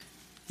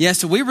Yeah,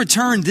 so we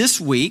return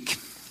this week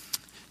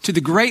to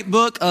the great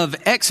book of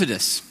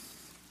Exodus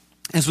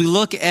as we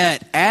look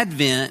at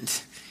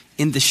Advent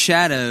in the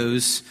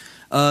shadows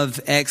of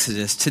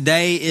Exodus.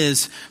 Today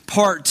is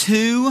part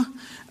 2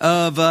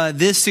 of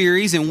this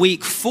series and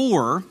week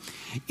 4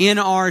 in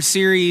our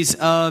series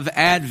of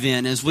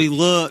Advent as we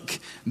look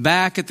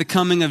back at the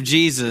coming of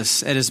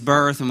Jesus at his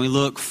birth and we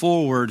look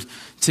forward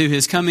to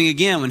his coming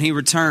again when he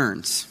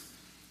returns.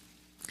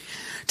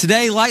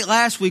 Today, like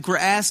last week, we're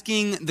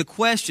asking the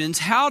questions,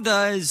 how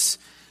does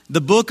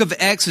the book of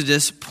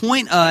Exodus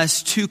point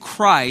us to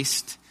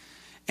Christ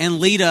and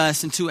lead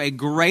us into a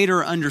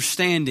greater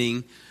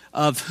understanding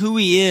of who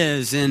he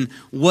is and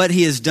what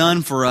he has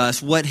done for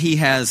us, what he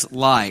has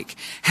like?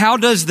 How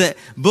does the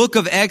book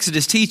of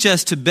Exodus teach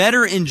us to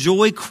better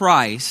enjoy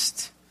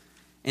Christ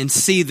and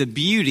see the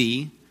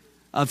beauty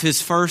of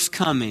his first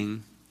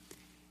coming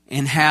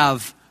and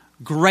have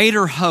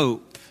greater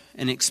hope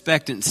and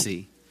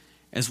expectancy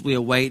as we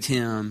await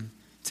him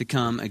to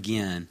come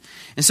again?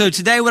 And so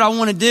today what I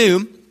want to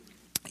do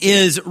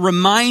is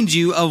remind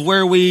you of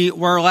where we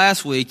were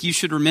last week. You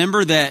should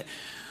remember that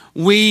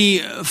we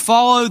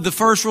followed the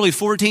first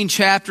 14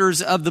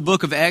 chapters of the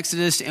book of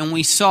Exodus, and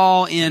we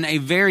saw in a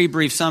very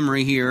brief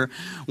summary here,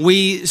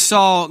 we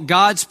saw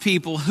God's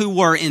people who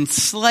were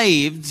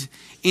enslaved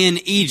in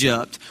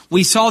Egypt.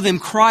 We saw them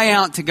cry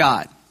out to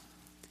God.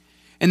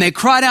 And they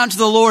cried out to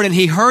the Lord, and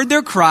he heard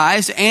their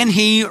cries, and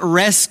he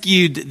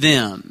rescued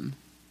them.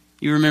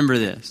 You remember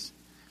this.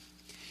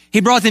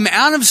 He brought them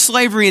out of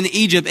slavery in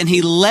Egypt, and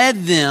he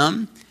led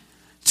them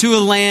to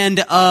a land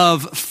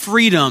of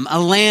freedom, a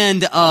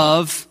land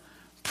of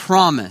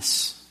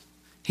promise.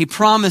 He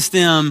promised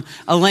them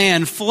a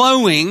land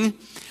flowing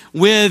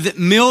with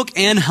milk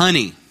and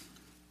honey.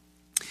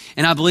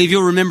 And I believe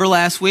you'll remember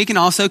last week, and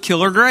also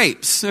killer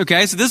grapes.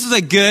 Okay, so this is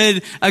a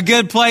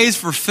good place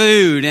for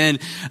food and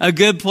a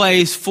good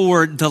place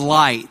for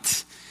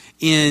delight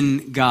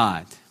in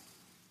God.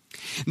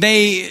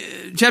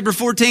 Chapter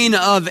 14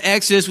 of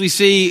Exodus, we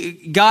see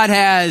God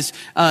has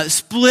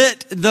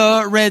split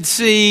the Red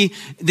Sea.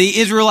 The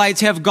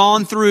Israelites have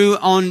gone through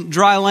on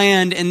dry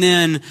land, and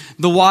then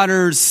the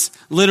waters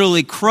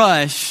literally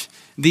crush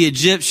the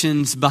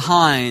Egyptians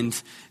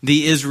behind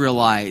the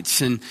Israelites.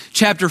 And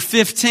chapter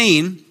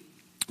 15,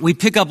 we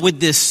pick up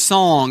with this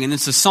song, and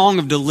it's a song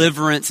of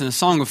deliverance and a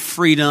song of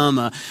freedom,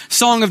 a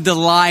song of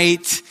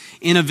delight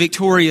in a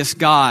victorious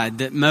God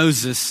that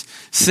Moses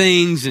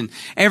sings, and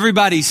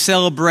everybody's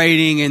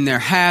celebrating and they're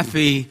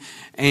happy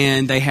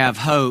and they have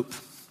hope.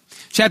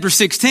 Chapter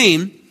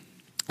 16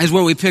 is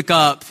where we pick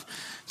up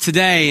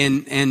today,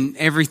 and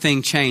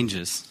everything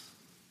changes.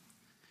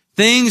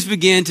 Things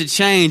begin to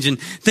change,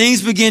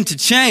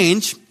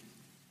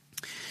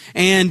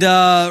 and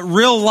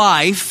real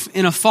life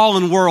in a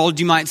fallen world,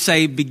 you might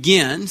say,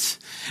 begins.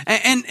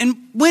 And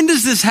when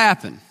does this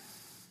happen?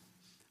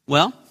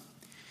 Well,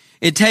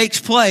 it takes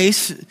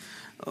place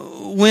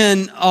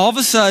when all of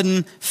a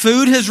sudden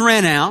food has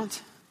ran out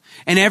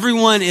and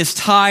everyone is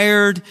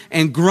tired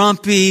and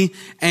grumpy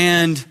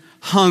and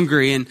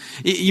hungry. And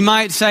you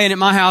might say, and at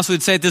my house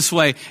we'd say it this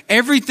way,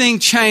 everything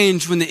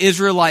changed when the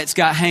Israelites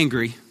got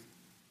hangry.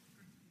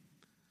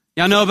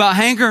 Y'all know about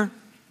hanger?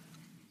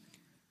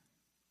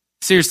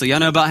 Seriously, y'all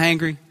know about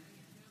hangry?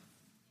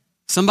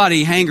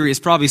 Somebody hangry is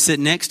probably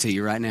sitting next to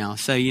you right now.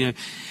 So,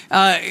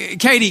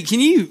 Katie, can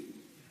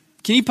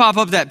you pop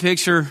up that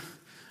picture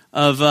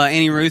of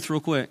Annie Ruth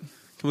real quick?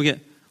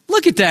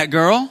 Look at that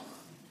girl.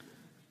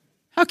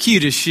 How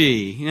cute is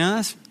she?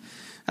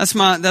 That's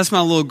my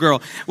little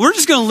girl. We're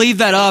just going to leave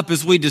that up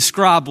as we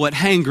describe what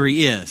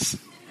hangry is.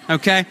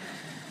 Okay?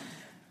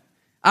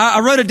 I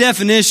wrote a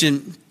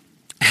definition.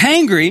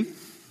 Hangry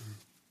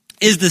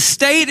is the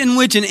state in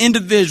which an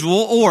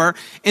individual, or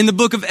in the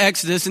book of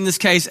Exodus, in this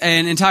case,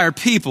 an entire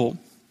people,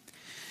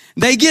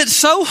 they get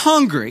so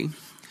hungry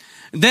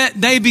that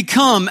they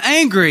become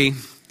angry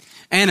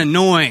and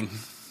annoying.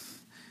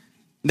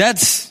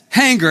 That's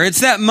hanger. It's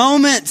that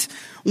moment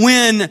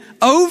when,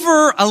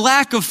 over a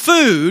lack of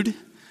food,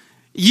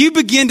 you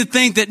begin to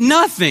think that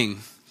nothing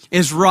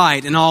is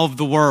right in all of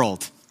the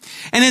world.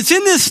 And it's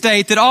in this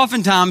state that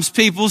oftentimes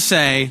people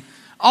say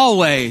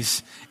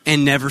always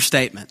and never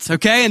statements,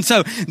 okay? And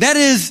so that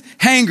is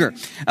hanger.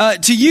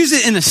 To use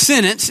it in a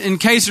sentence, in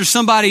case there's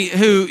somebody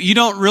who you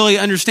don't really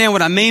understand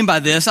what I mean by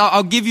this,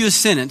 I'll give you a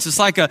sentence. It's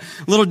like a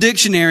little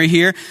dictionary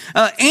here.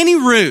 Annie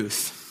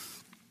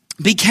Ruth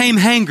became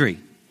hangry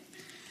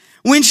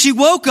when she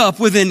woke up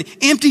with an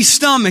empty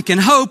stomach and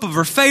hope of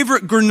her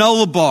favorite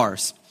granola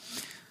bars,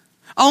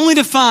 only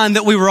to find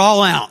that we were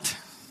all out.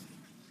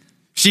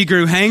 She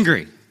grew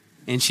hangry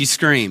and she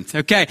screamed.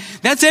 Okay,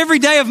 that's every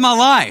day of my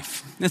life.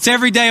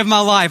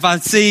 I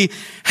see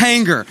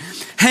hanger.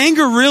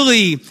 Hanger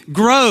really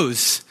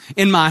grows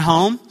in my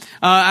home.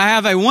 I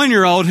have a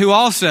 1-year-old who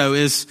also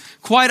is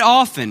quite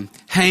often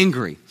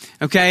hangry.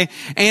 Okay.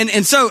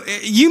 And so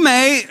you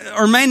may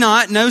or may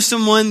not know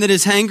someone that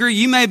is hangry.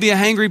 You may be a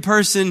hangry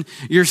person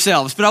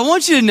yourselves, but I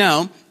want you to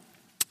know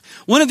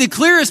One of the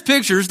clearest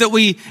pictures that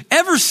we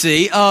ever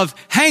see of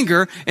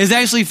hunger is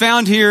actually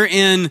found here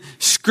in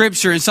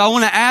Scripture. And so I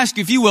want to ask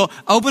you, if you will,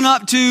 open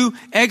up to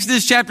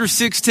Exodus chapter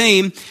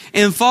 16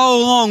 and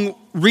follow along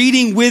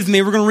reading with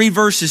me. We're going to read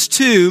verses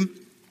 2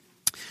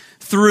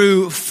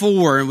 through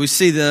 4. And we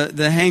see the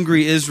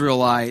hangry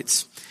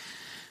Israelites.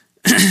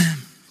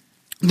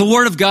 The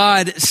Word of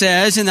God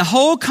says, "And the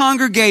whole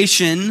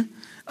congregation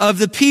of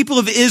the people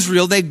of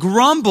Israel, they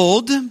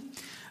grumbled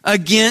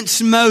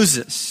against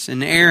Moses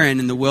and Aaron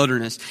in the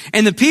wilderness.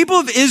 And the people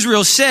of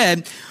Israel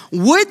said,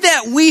 'Would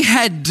that we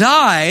had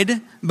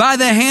died by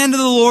the hand of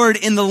the Lord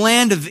in the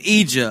land of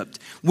Egypt,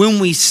 when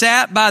we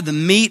sat by the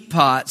meat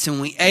pots and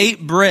we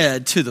ate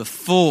bread to the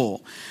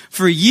full.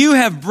 For you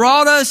have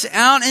brought us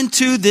out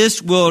into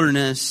this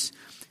wilderness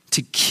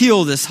to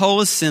kill this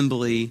whole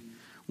assembly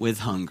with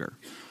hunger.'"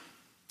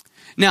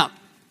 Now,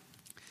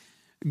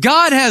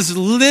 God has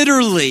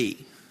literally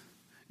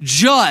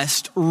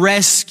just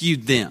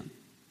rescued them.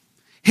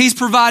 He's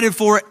provided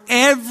for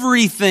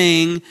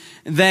everything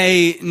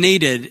they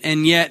needed,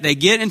 and yet they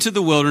get into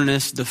the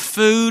wilderness, the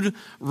food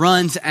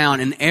runs out,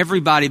 and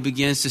everybody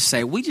begins to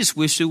say, "We just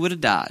wish we would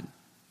have died.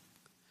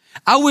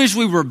 I wish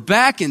we were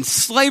back in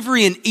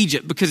slavery in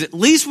Egypt, because at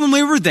least when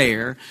we were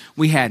there,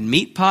 we had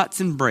meat pots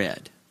and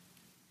bread."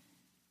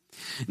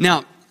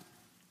 Now,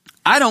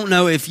 I don't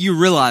know if you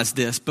realize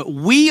this, but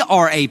we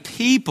are a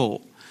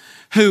people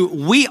who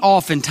we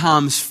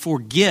oftentimes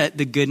forget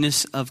the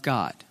goodness of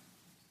God.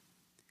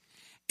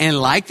 And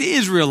like the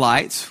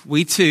Israelites,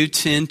 we too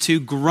tend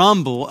to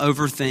grumble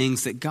over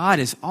things that God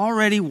is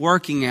already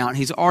working out.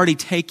 He's already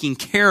taking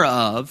care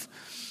of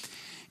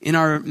in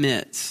our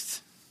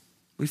midst.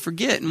 We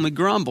forget and we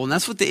grumble. And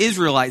that's what the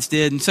Israelites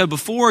did. And so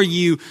before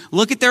you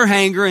look at their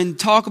hunger and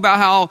talk about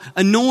how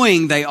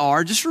annoying they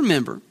are, just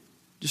remember,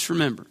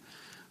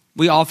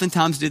 we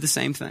oftentimes do the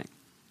same thing.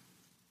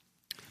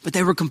 But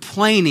they were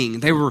complaining,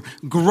 they were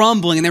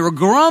grumbling, and they were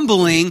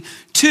grumbling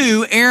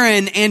to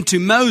Aaron and to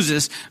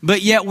Moses.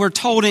 But yet we're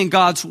told in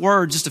God's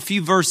word, just a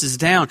few verses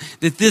down,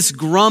 that this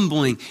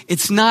grumbling,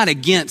 it's not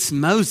against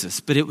Moses,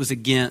 but it was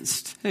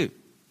against who? It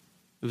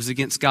was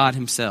against God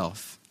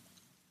himself.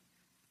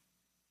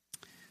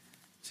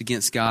 It's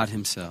against God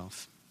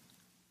himself.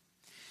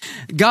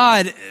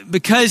 God,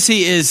 because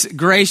he is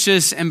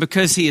gracious and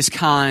because he is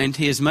kind,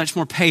 he is much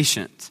more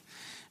patient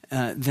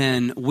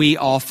than we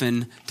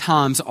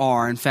oftentimes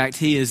are. In fact,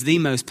 he is the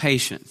most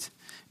patient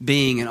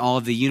being in all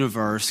of the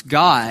universe.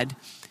 God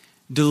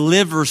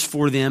delivers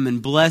for them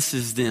and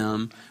blesses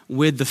them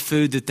with the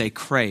food that they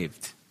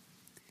craved.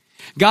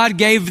 God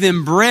gave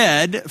them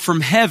bread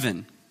from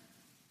heaven.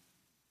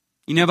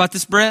 You know about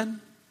this bread?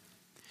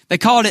 They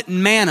called it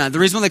manna. The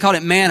reason why they called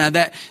it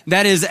manna,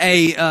 that is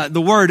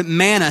the word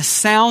manna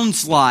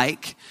sounds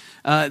like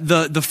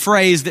the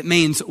phrase that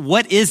means,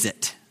 "What is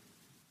it?"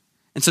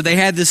 And so they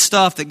had this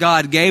stuff that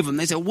God gave them.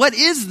 They said, "What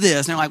is this?"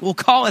 And they're like, "We'll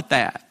call it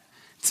that.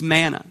 It's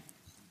manna."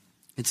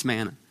 It's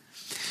manna.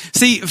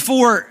 See,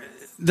 for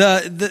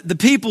the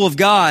people of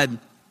God,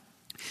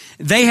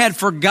 they had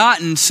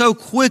forgotten so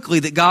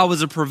quickly that God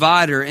was a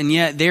provider. And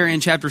yet there in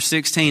chapter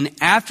 16,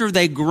 after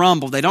they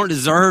grumble, they don't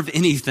deserve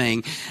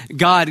anything,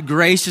 God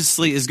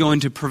graciously is going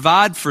to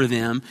provide for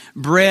them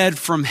bread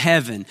from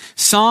heaven.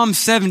 Psalm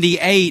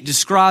 78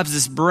 describes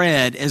this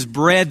bread as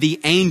bread the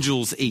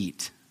angels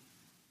eat.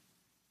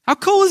 How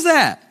cool is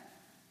that?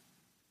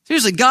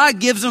 Seriously, God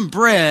gives them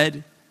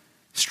bread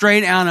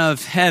straight out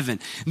of heaven.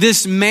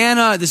 This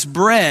manna, this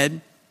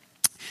bread,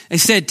 they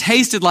said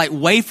tasted like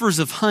wafers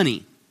of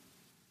honey.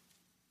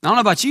 I don't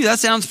know about you, that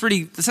sounds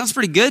pretty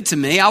good to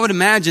me. I would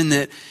imagine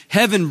that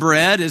heaven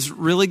bread is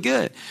really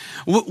good.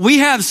 We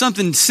have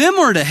something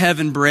similar to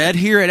heaven bread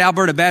here at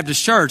Alberta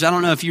Baptist Church. I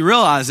don't know if you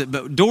realize it,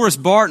 but Doris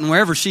Barton,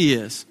 wherever she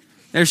is,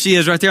 there she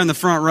is right there in the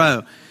front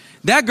row.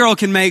 That girl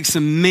can make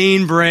some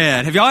mean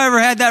bread. Have y'all ever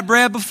had that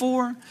bread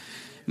before?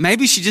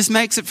 Maybe she just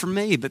makes it for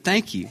me, but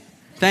thank you.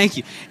 Thank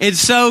you.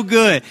 It's so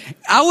good.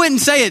 I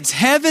wouldn't say it's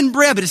heaven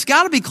bread, but it's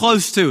got to be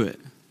close to it.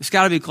 It's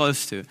got to be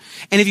close to it.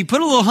 And if you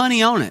put a little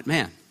honey on it,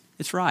 man,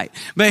 it's right.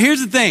 But here's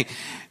the thing.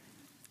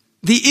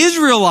 The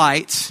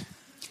Israelites,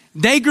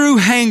 they grew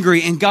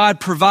hangry and God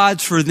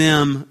provides for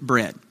them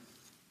bread.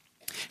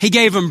 He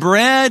gave them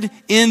bread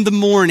in the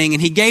morning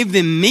and he gave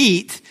them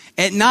meat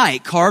at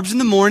night. Carbs in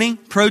the morning,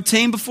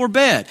 protein before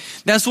bed.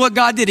 That's what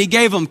God did. He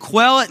gave them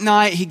quail at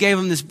night. He gave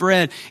them this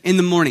bread in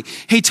the morning.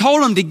 He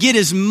told them to get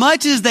as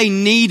much as they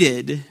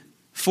needed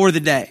for the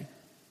day.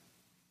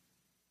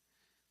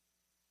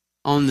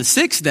 On the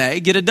 6th day,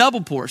 get a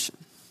double portion.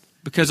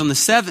 Because on the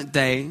 7th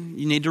day,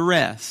 you need to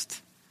rest.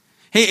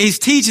 He's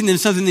teaching them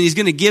something that he's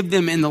going to give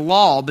them in the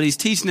law, but he's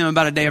teaching them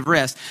about a day of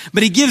rest.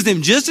 But he gives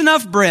them just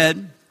enough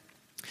bread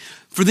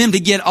for them to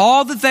get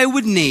all that they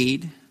would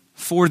need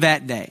for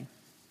that day.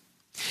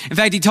 In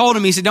fact, he told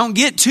them, he said, don't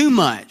get too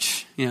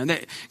much,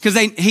 because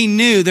he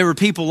knew there were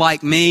people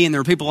like me and there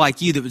were people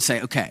like you that would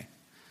say, okay,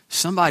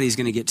 somebody's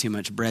going to get too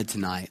much bread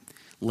tonight.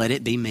 Let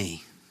it be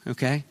me,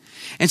 okay?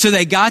 And so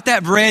they got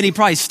that bread. He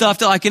probably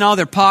stuffed it like in all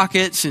their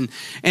pockets and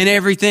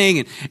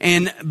everything.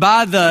 And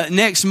by the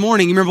next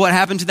morning, you remember what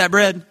happened to that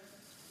bread?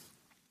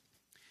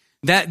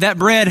 That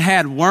bread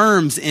had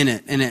worms in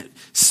it, and it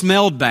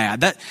smelled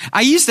bad.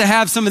 I used to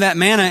have some of that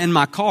manna in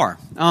my car.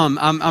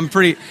 I'm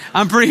pretty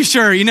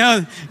sure.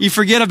 You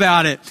forget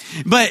about it.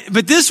 But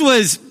this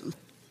was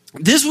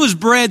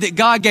bread that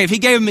God gave. He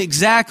gave them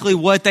exactly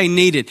what they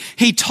needed.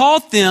 He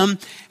taught them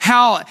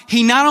how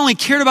He not only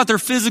cared about their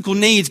physical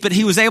needs, but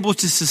He was able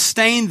to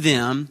sustain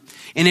them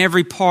in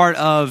every part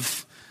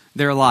of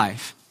their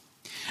life.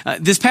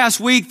 This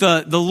past week,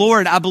 the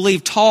Lord, I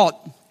believe, taught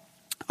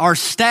our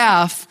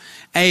staff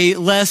a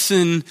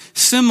lesson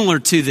similar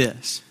to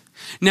this.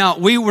 Now,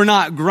 we were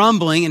not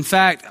grumbling. In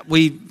fact,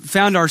 we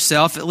found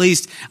ourselves, at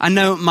least I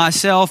know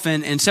myself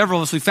and several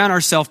of us, we found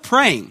ourselves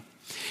praying.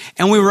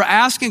 And we were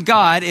asking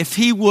God if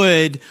He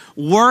would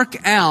work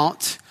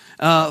out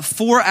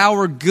for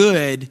our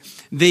good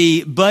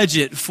the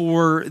budget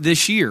for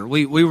this year.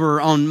 We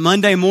were on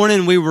Monday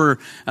morning. We were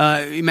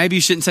maybe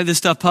you shouldn't say this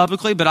stuff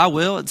publicly, but I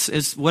will.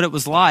 It's what it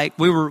was like.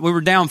 We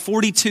were down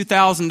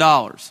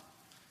 $42,000.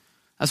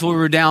 That's what we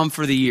were down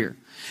for the year.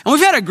 And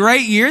we've had a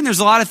great year, and there's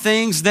a lot of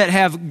things that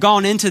have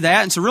gone into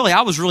that. And so really,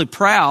 I was really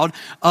proud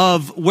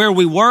of where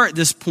we were at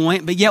this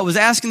point, but yet was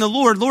asking the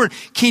Lord,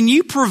 can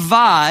you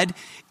provide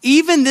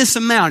even this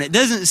amount? It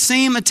doesn't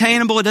seem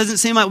attainable. It doesn't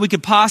seem like we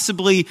could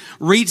possibly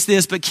reach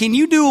this, but can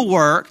you do a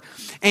work,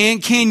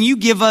 and can you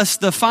give us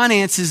the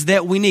finances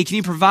that we need? Can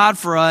you provide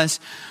for us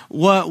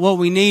what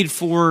we need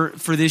for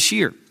this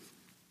year?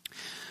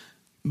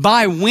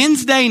 By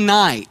Wednesday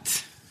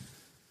night,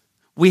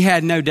 we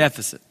had no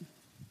deficit.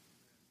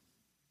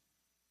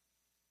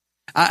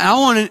 I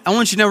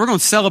want you to know we're going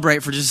to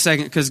celebrate for just a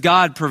second because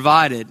God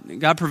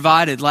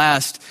provided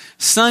last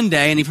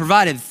Sunday, and He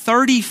provided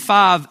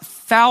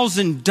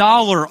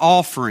 $35,000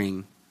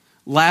 offering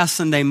last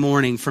Sunday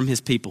morning from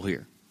His people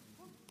here.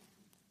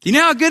 You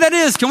know how good that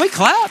is? Can we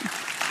clap?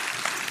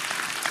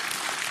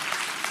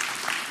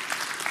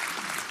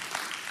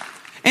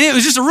 And it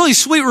was just a really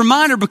sweet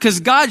reminder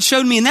because God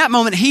showed me in that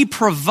moment He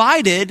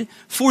provided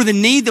for the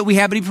need that we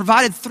have, but He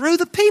provided through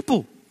the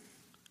people.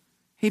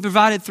 He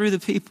provided through the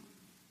people.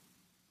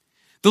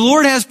 The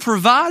Lord has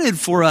provided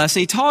for us,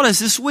 and He taught us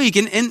this week.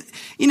 And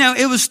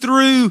it was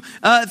through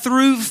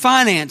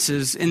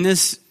finances in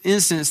this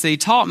instance that He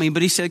taught me.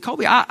 But He said,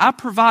 Colby, I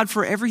provide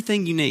for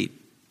everything you need.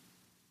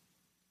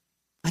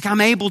 Like,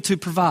 I'm able to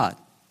provide.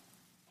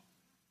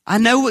 I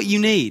know what you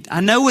need.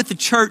 I know what the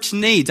church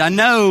needs. I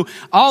know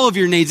all of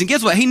your needs. And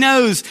guess what? He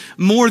knows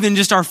more than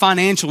just our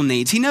financial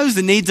needs. He knows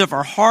the needs of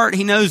our heart.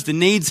 He knows the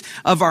needs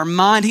of our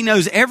mind. He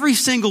knows every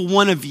single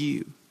one of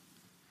you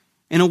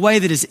in a way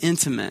that is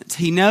intimate.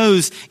 He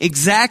knows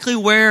exactly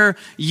where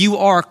you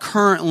are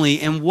currently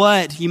and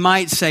what, you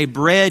might say,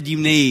 bread you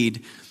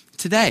need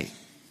today.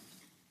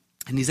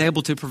 And He's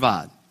able to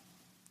provide.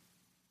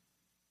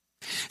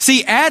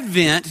 See,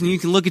 Advent, and you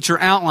can look at your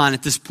outline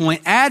at this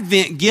point,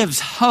 Advent gives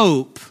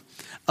hope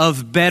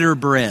of better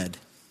bread.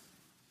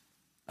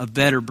 Of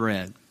better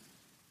bread.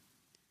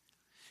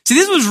 See,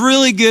 this was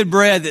really good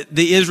bread that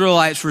the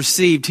Israelites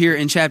received here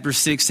in chapter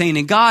 16.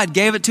 And God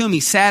gave it to them. He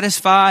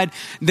satisfied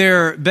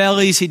their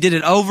bellies. He did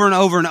it over and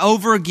over and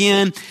over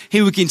again.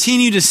 He would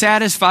continue to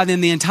satisfy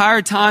them the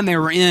entire time they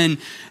were in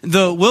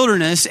the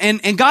wilderness.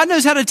 And God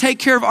knows how to take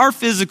care of our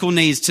physical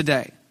needs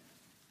today.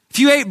 If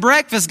you ate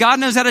breakfast,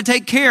 God knows how to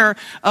take care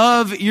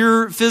of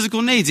your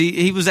physical needs.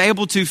 He was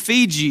able to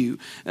feed you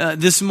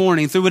this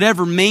morning through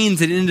whatever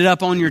means it ended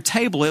up on your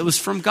table. It was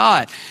from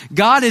God.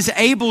 God is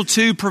able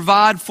to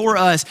provide for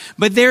us,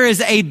 but there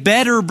is a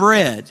better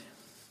bread.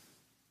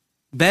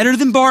 Better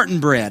than Barton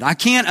bread.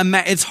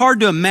 It's hard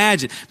to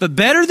imagine, but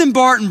better than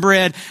Barton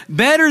bread,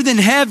 better than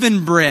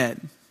heaven bread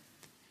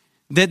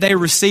that they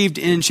received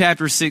in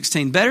chapter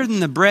 16. Better than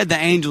the bread the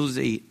angels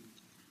eat.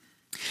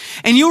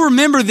 And you'll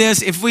remember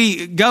this if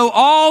we go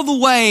all the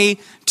way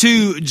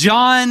to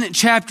John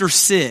chapter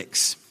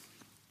 6.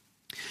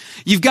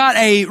 You've got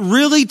a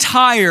really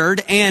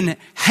tired and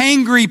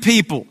hangry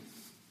people.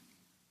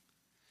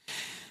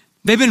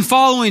 They've been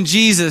following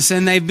Jesus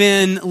and they've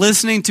been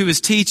listening to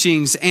His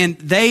teachings, and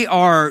they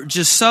are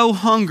just so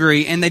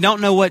hungry and they don't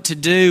know what to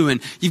do.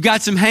 And you've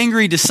got some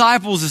hangry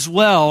disciples as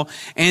well,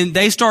 and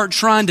they start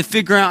trying to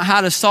figure out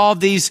how to solve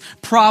these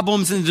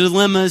problems and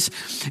dilemmas.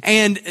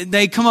 And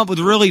they come up with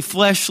really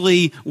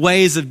fleshly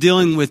ways of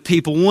dealing with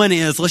people. One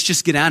is, let's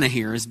just get out of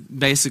here, is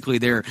basically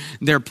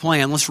their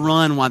plan. Let's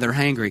run while they're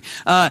hangry.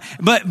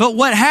 But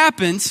what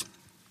happens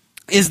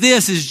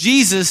is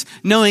Jesus,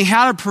 knowing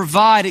how to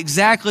provide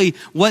exactly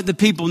what the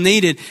people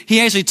needed, He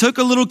actually took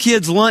a little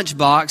kid's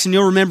lunchbox, and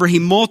you'll remember He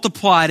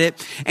multiplied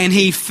it, and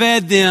He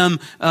fed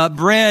them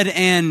bread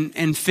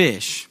and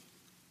fish.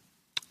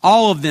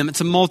 All of them.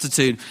 It's a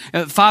multitude.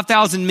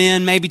 5,000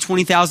 men, maybe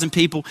 20,000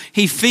 people.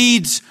 He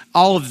feeds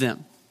all of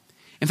them.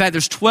 In fact,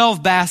 there's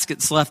 12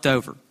 baskets left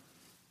over.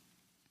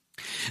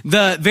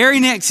 The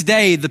very next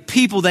day, the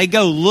people, they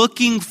go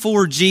looking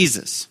for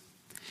Jesus.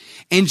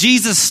 And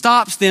Jesus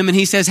stops them and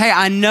He says, hey,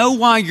 I know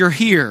why you're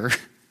here.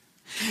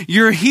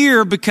 You're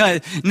here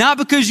not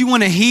because you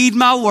want to heed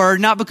my word,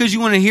 not because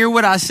you want to hear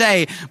what I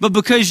say, but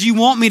because you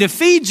want me to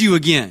feed you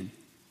again.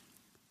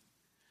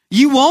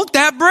 You want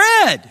that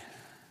bread.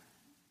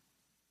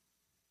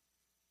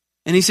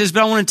 And he says,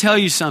 but I want to tell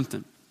you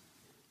something.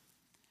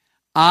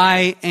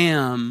 I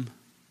am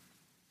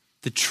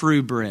the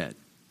true bread.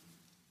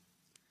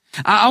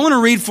 I want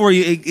to read for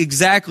you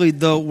exactly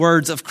the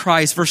words of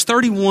Christ. Verse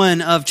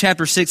 31 of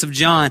chapter 6 of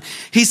John.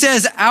 He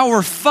says,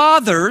 our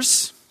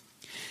fathers,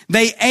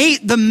 they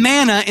ate the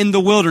manna in the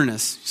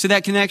wilderness. See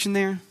that connection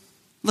there?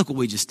 Look what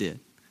we just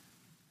did.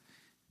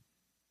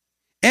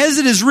 As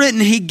it is written,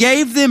 he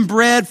gave them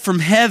bread from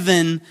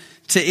heaven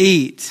to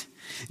eat.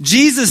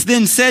 Jesus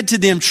then said to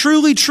them,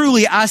 truly,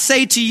 truly, I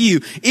say to you,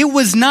 it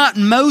was not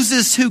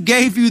Moses who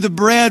gave you the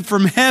bread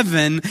from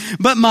heaven,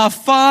 but my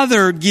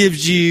Father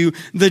gives you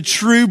the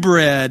true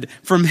bread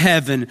from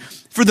heaven.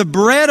 For the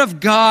bread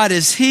of God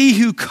is he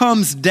who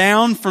comes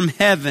down from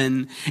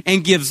heaven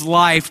and gives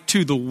life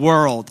to the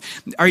world.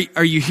 Are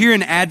you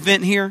hearing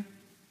Advent here?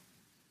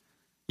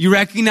 You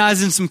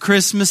recognizing some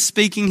Christmas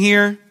speaking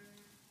here?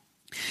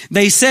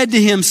 They said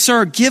to him,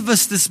 sir, give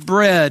us this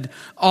bread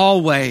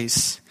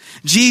always.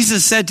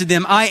 Jesus said to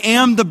them, I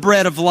am the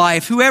bread of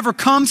life. Whoever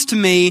comes to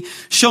me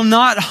shall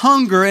not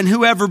hunger, and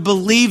whoever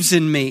believes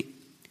in me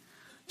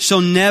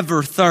shall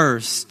never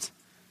thirst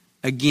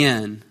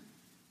again.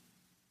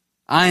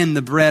 I am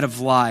the bread of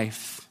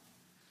life.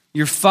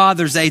 Your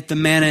fathers ate the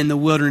manna in the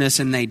wilderness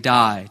and they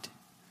died.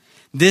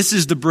 This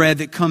is the bread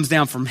that comes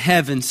down from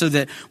heaven so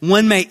that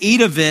one may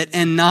eat of it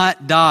and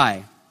not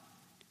die.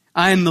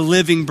 I am the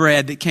living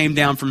bread that came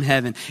down from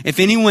heaven. If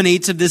anyone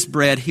eats of this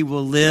bread, he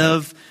will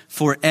live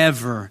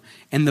forever.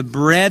 And the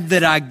bread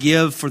that I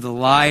give for the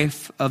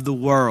life of the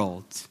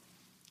world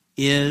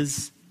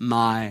is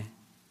my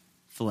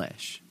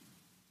flesh.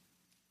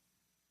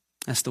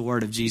 That's the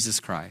word of Jesus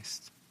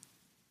Christ.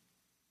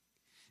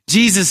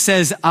 Jesus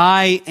says,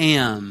 I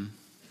am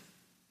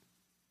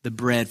the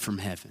bread from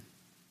heaven.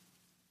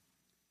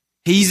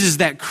 He uses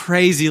that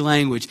crazy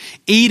language.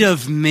 Eat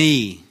of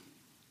me,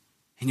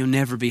 and you'll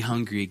never be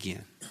hungry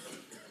again.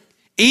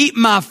 Eat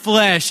my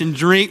flesh and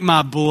drink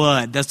my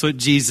blood. That's what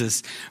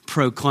Jesus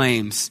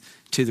proclaims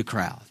to the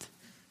crowd.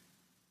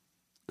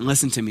 And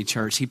listen to me,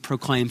 church. He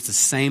proclaims the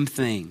same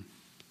thing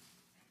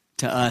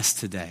to us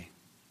today.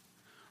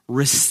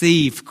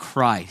 Receive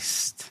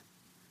Christ.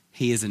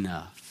 He is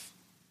enough.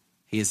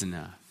 He is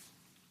enough.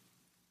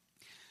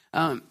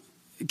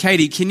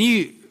 Katie, can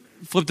you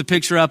flip the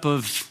picture up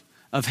of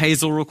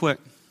Hazel real quick?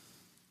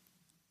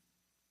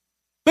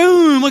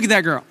 Boom, look at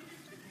that girl.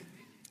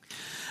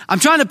 I'm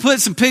trying to put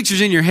some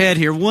pictures in your head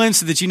here. One,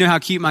 so that you know how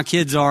cute my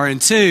kids are.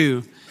 And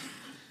two,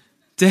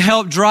 to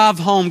help drive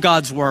home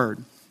God's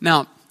word.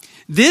 Now,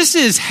 this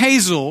is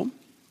Hazel,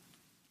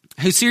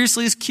 who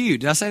seriously is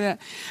cute. Did I say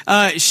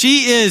that?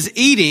 She is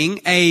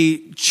eating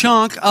a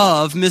chunk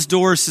of Miss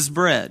Doris's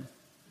bread.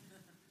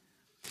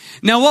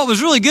 Now, what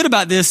was really good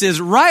about this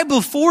is right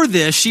before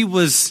this, she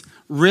was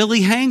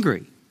really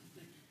hangry.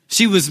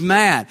 She was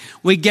mad.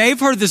 We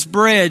gave her this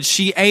bread.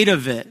 She ate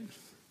of it.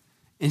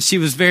 And she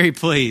was very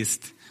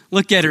pleased.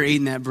 Look at her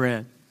eating that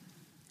bread.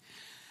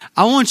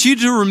 I want you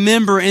to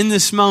remember in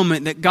this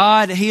moment that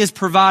God, He is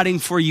providing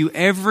for you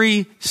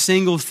every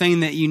single thing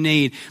that you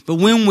need. But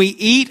when we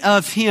eat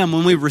of Him,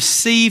 when we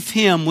receive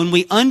Him, when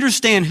we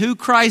understand who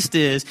Christ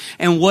is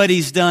and what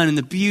He's done and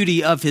the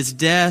beauty of His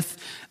death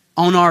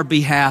on our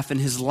behalf and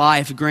His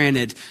life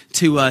granted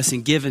to us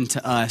and given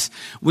to us,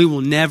 we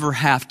will never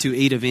have to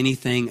eat of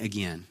anything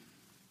again.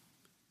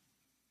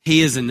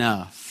 He is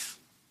enough.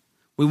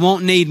 We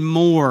won't need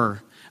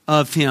more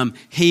of Him.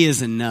 He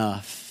is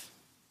enough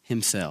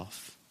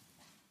Himself.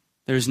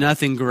 There's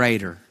nothing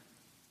greater.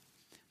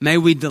 May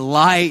we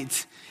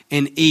delight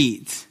and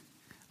eat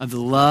of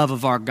the love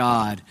of our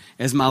God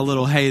as my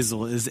little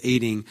Hazel is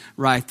eating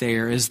right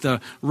there. As the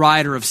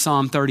writer of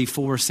Psalm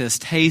 34 says,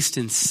 taste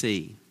and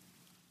see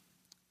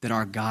that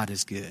our God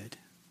is good.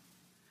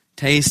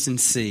 Taste and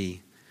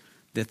see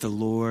that the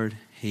Lord,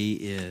 He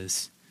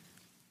is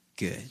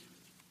good.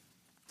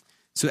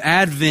 So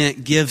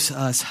Advent gives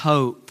us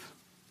hope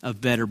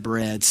of better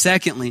bread.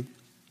 Secondly,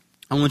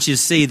 I want you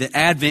to see that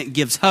Advent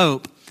gives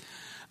hope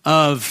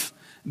of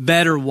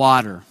better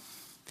water.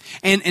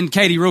 And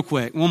Katie, real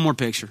quick, one more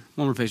picture.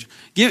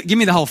 Give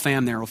me the whole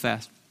fam there real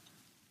fast.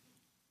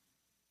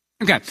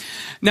 Okay.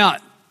 Now,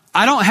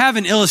 I don't have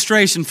an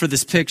illustration for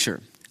this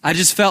picture. I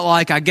just felt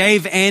like I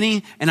gave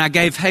Annie and I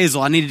gave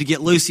Hazel. I needed to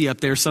get Lucy up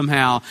there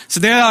somehow. So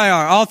there they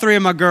are, all three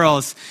of my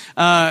girls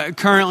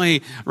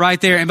currently right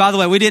there. And by the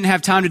way, we didn't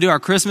have time to do our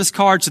Christmas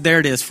card, so there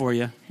it is for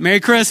you. Merry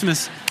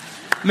Christmas.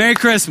 Merry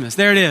Christmas.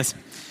 There it is.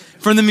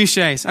 From the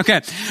Miches. Okay.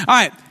 All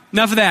right.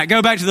 Enough of that.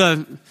 Go back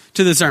to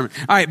the sermon.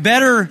 All right.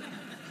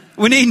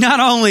 We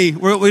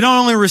don't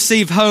only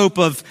receive hope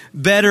of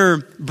better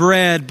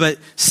bread, but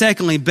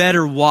secondly,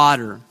 better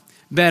water.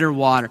 Better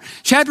water.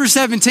 Chapter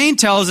 17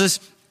 tells us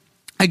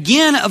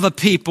again of a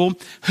people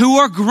who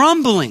are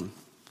grumbling.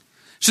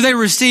 So they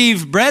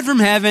receive bread from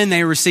heaven.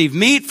 They receive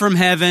meat from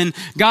heaven.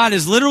 God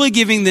is literally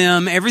giving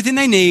them everything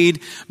they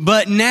need,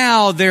 but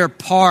now they're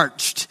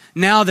parched.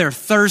 Now they're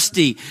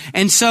thirsty.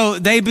 And so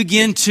they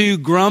begin to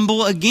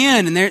grumble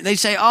again. And they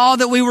say, oh,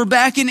 that we were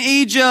back in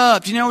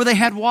Egypt, where they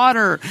had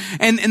water.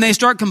 And they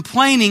start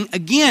complaining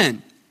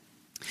again.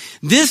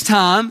 This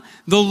time,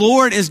 the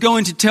Lord is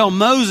going to tell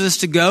Moses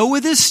to go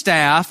with his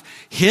staff,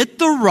 hit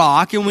the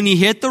rock, and when you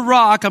hit the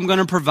rock, I'm going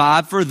to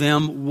provide for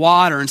them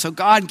water. And so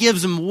God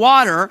gives them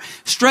water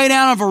straight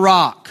out of a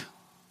rock.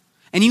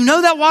 And you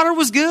know that water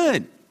was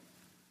good.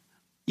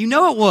 You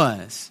know it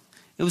was.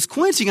 It was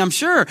quenching, I'm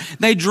sure.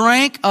 They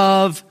drank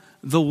of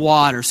the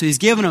water. So he's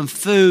given them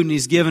food and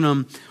he's given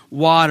them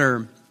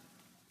water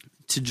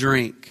to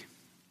drink.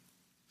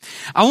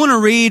 I want to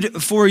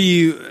read for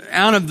you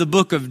out of the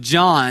book of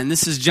John.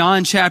 This is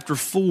John chapter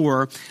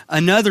 4,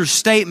 another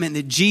statement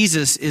that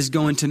Jesus is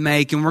going to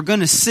make. And we're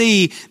going to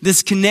see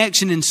this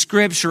connection in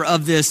Scripture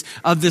of this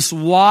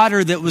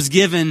water that was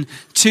given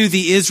to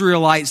the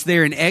Israelites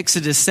there in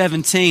Exodus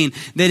 17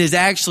 that is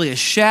actually a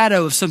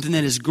shadow of something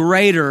that is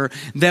greater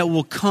that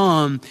will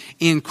come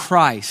in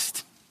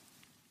Christ.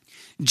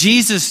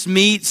 Jesus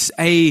meets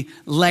a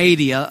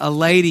lady,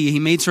 he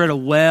meets her at a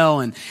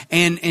well,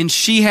 and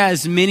she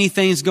has many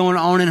things going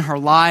on in her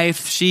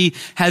life. She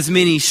has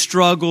many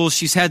struggles.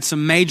 She's had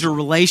some major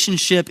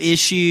relationship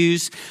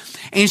issues,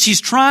 and she's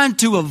trying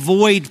to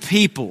avoid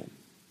people.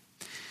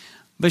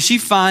 But she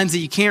finds that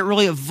you can't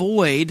really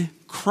avoid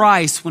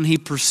Christ when he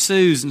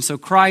pursues. And so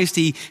Christ,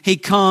 he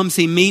comes,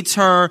 he meets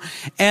her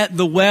at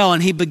the well,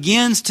 and he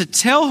begins to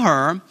tell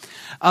her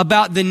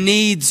about the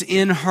needs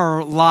in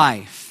her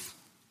life.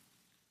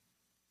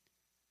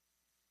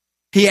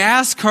 He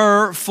asks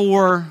her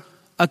for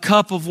a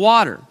cup of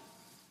water.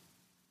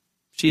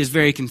 She is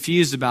very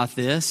confused about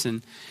this.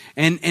 And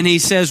he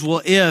says,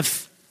 well,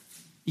 if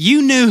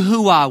you knew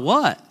who I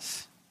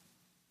was,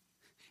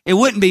 it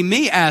wouldn't be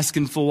me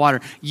asking for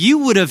water. You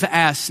would have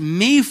asked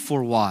me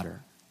for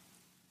water.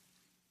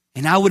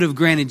 And I would have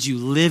granted you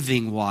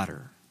living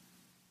water.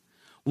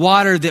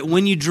 Water that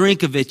when you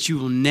drink of it, you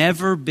will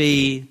never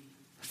be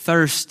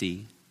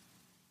thirsty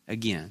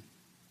again.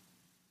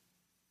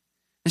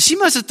 And she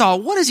must have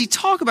thought, what does he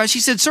talk about? She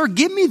said, sir,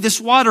 give me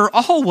this water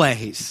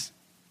always.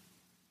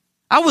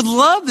 I would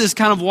love this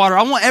kind of water.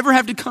 I won't ever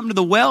have to come to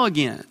the well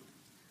again.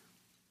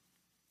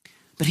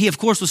 But he, of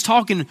course, was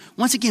talking,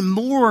 once again,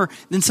 more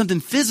than something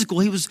physical.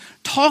 He was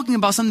talking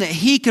about something that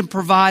he could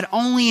provide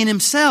only in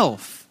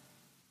himself.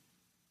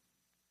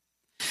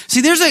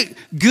 See, there's a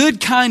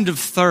good kind of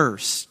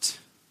thirst.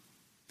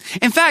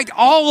 In fact,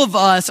 all of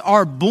us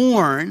are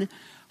born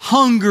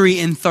hungry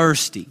and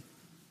thirsty.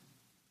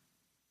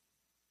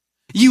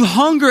 You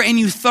hunger and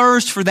you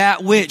thirst for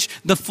that which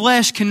the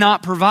flesh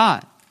cannot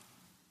provide.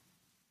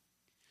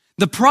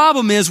 The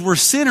problem is we're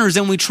sinners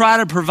and we try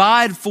to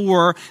provide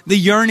for the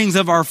yearnings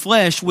of our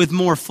flesh with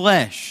more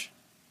flesh.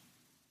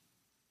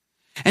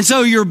 And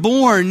so you're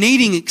born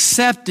needing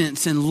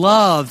acceptance and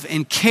love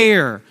and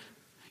care.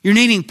 You're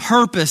needing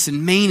purpose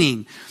and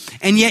meaning.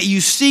 And yet you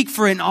seek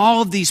for it in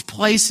all of these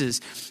places.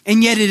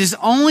 And yet it is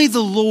only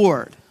the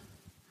Lord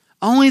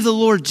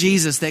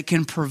Jesus that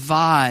can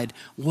provide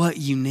what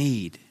you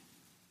need.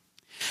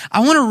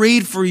 I want to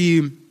read for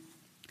you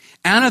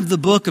out of the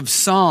book of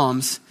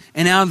Psalms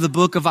and out of the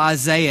book of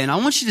Isaiah. And I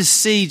want you to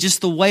see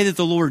just the way that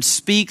the Lord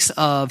speaks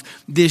of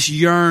this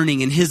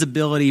yearning and his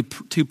ability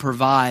to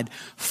provide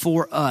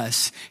for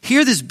us.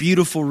 Hear this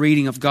beautiful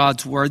reading of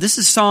God's word. This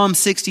is Psalm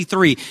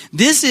 63.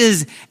 This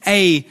is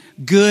a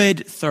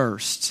good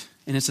thirst,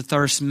 and it's a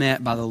thirst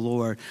met by the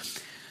Lord.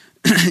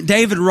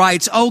 David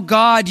writes, "O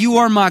God, you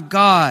are my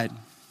God.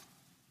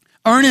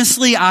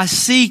 Earnestly I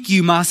seek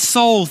you. My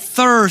soul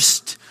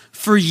thirsts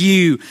for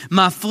you.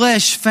 My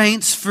flesh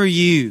faints for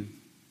you."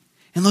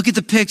 And look at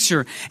the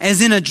picture. As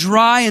in a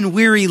dry and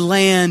weary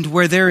land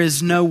where there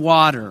is no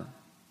water.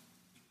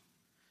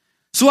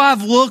 So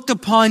I've looked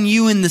upon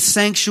you in the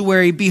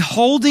sanctuary,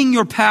 beholding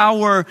your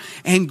power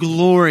and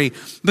glory,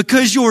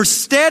 because your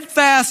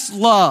steadfast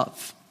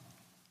love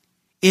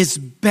is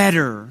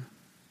better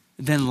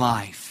than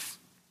life.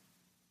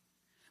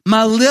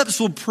 My lips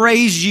will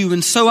praise you,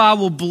 and so I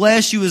will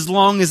bless you as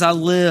long as I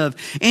live.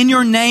 In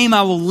your name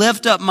I will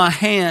lift up my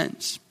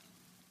hands.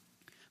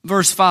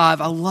 Verse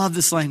 5, I love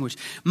this language.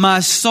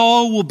 My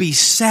soul will be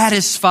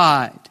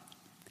satisfied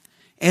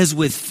as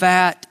with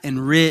fat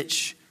and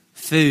rich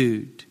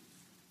food,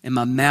 and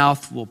my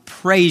mouth will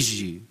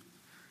praise you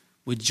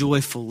with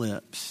joyful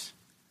lips.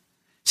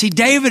 See,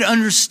 David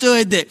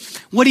understood that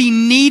what he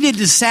needed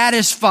to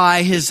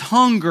satisfy his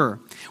hunger,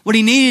 what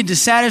he needed to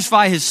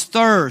satisfy his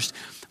thirst,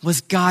 was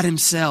God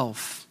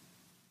himself.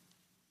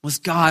 Was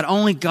God.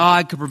 Only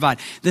God could provide.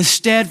 The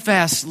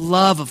steadfast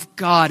love of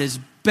God is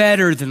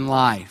better than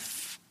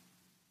life.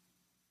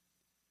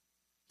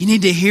 You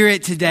need to hear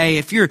it today.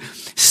 If you're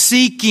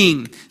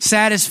seeking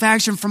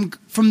satisfaction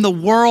from the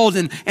world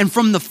and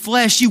from the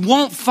flesh, you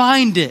won't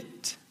find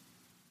it.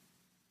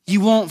 You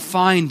won't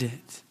find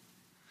it.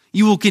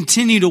 You will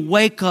continue to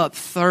wake up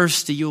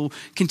thirsty. You'll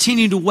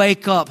continue to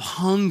wake up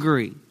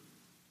hungry.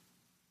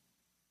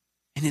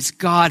 And it's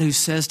God who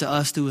says to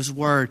us through his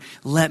word,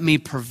 let me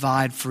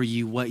provide for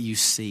you what you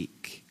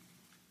seek.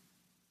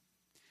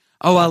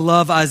 Oh, I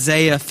love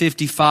Isaiah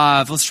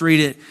 55. Let's read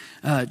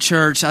it,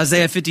 church.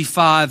 Isaiah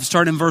 55,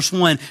 starting in verse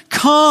 1.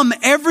 Come,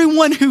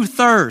 everyone who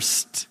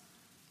thirsts.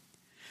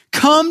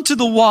 Come to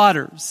the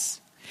waters.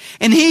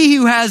 And he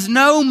who has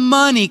no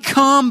money,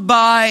 come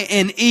buy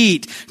and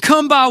eat.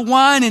 Come buy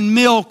wine and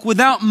milk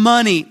without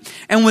money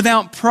and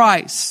without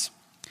price.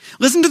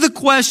 Listen to the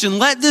question.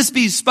 Let this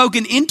be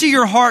spoken into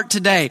your heart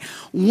today.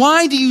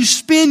 Why do you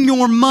spend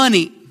your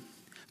money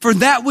for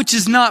that which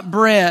is not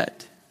bread,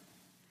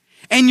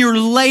 and your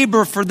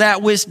labor for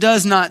that which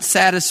does not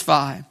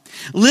satisfy?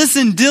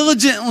 Listen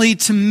diligently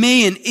to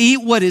me and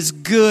eat what is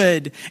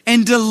good,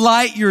 and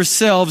delight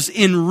yourselves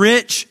in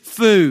rich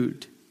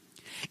food.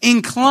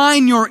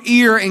 Incline your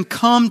ear and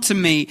come to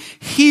me.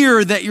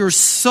 Hear that your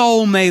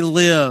soul may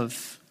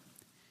live,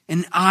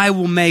 and I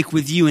will make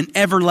with you an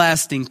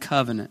everlasting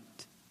covenant.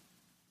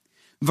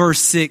 Verse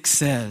 6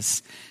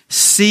 says,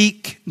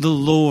 seek the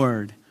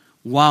Lord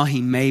while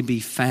he may be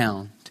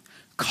found.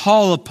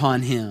 Call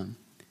upon him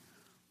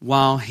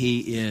while he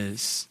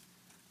is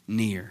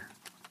near.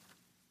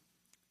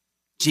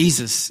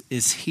 Jesus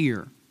is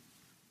here.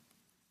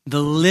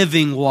 The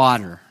living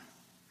water,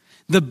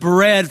 the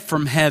bread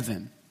from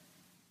heaven.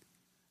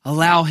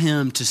 Allow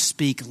him to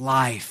speak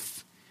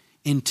life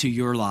into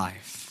your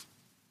life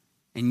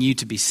and you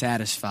to be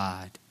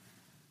satisfied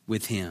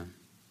with him.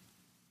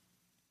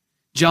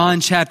 John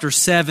chapter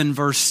 7,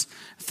 verse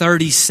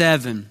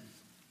 37.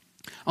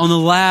 On the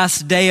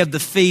last day of the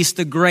feast,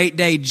 the great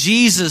day,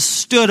 Jesus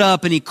stood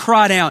up and he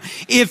cried out,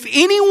 if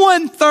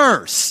anyone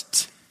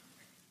thirst,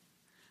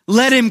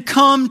 let him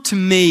come to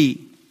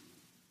me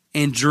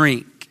and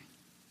drink.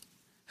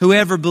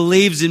 Whoever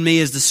believes in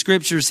me, as the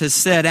scriptures has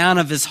said, out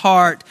of his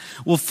heart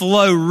will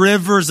flow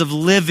rivers of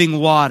living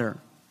water.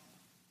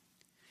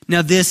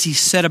 Now this he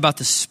said about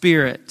the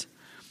Spirit,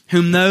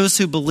 whom those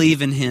who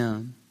believed in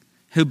him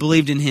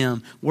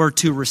were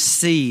to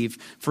receive,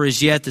 for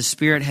as yet the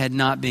Spirit had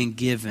not been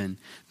given,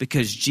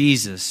 because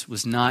Jesus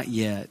was not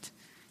yet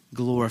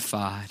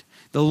glorified.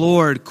 The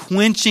Lord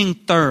quenching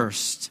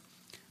thirst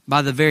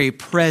by the very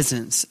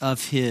presence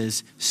of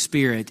his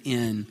Spirit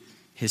in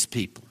his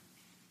people.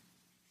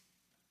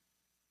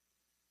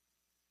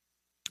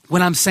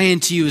 What I'm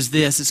saying to you is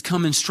this, it's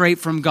coming straight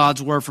from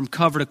God's Word, from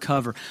cover to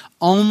cover.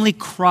 Only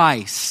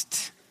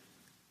Christ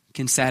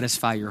can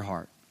satisfy your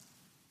heart.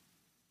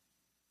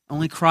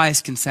 Only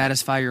Christ can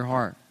satisfy your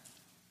heart.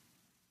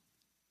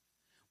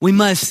 We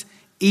must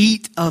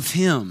eat of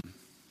him.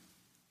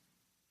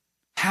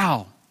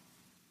 How?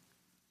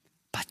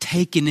 By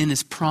taking in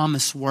his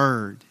promised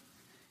word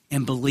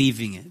and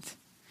believing it.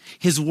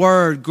 His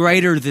word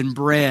greater than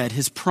bread.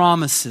 His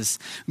promises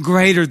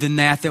greater than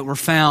that were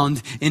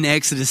found in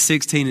Exodus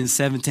 16 and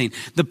 17.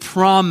 The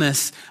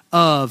promise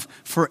of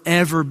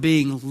forever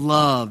being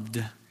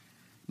loved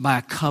by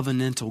a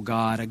covenantal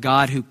God. A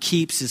God who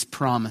keeps his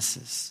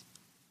promises.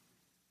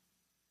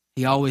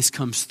 He always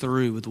comes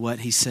through with what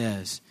he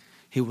says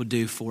he will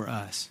do for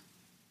us.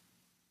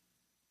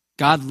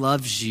 God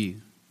loves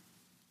you.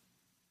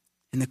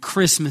 And the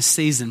Christmas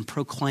season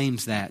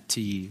proclaims that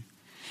to you.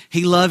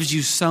 He loves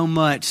you so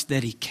much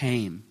that he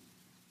came.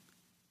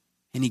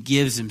 And he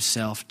gives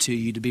himself to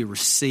you to be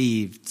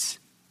received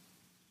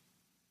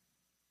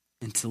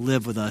and to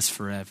live with us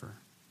forever.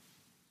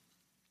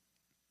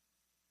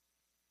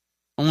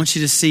 I want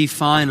you to see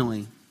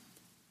finally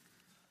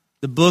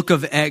the book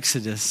of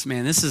Exodus.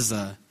 Man, this is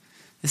an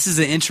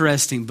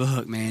interesting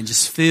book, man.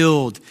 Just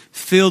filled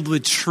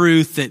with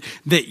truth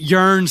that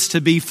yearns to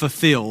be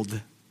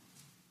fulfilled.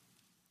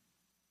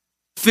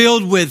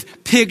 Filled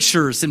with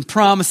pictures and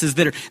promises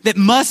that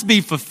must be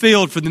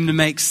fulfilled for them to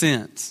make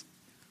sense.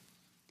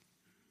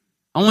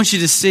 I want you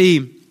to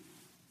see,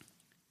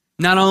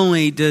 not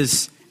only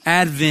does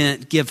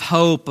Advent give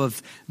hope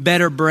of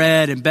better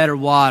bread and better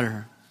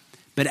water,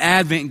 but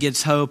Advent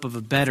gives hope of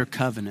a better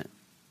covenant.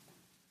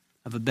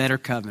 Of a better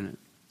covenant.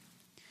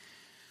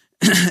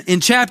 In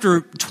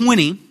chapter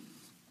 20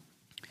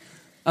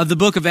 of the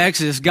book of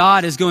Exodus,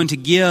 God is going to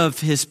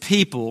give his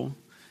people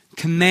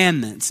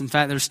commandments. In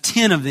fact, there's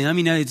 10 of them.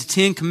 You know, it's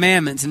 10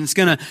 commandments, and it's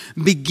going to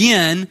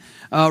begin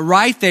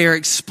right there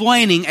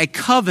explaining a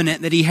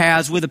covenant that he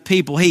has with a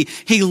people. He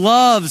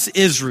loves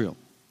Israel.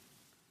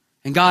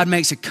 And God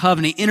makes a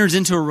covenant, he enters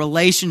into a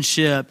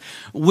relationship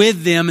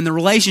with them, and the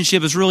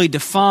relationship is really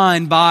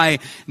defined by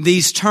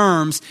these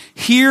terms.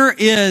 Here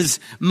is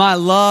my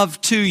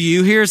love to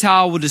you. Here's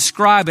how I will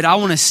describe it. I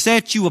want to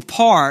set you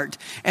apart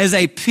as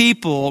a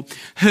people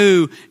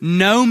who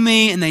know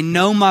me and they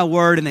know my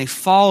word and they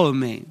follow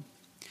me.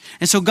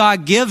 And so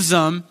God gives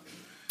them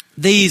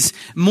these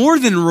more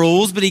than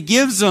rules, but he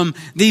gives them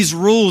these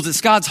rules. It's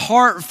God's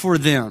heart for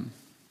them.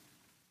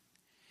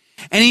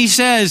 And he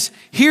says,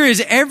 here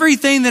is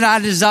everything that I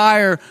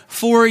desire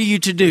for you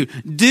to do.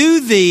 Do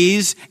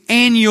these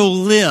and you'll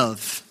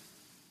live.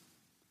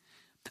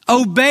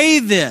 Obey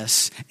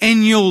this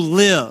and you'll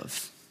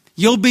live.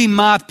 You'll be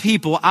my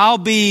people. I'll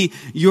be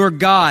your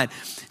God.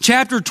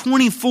 Chapter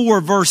 24,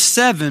 verse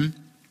 7.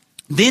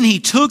 Then he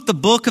took the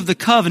book of the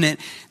covenant.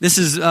 This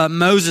is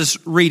Moses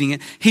reading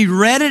it. He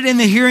read it in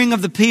the hearing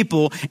of the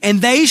people,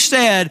 and they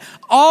said,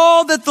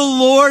 all that the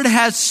Lord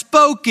has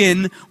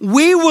spoken,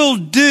 we will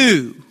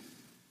do.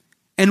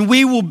 And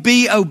we will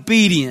be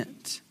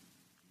obedient.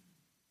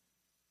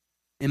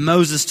 And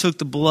Moses took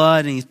the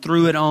blood and he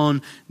threw it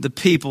on the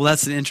people.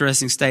 That's an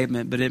interesting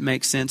statement, but it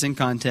makes sense in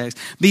context.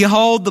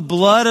 Behold, the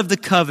blood of the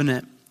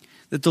covenant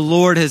that the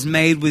Lord has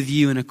made with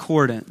you in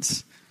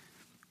accordance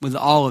with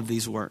all of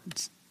these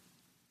words.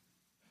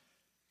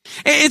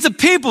 It's a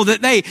people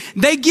that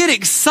they get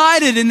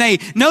excited and they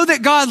know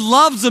that God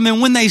loves them.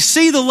 And when they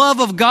see the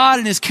love of God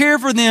and His care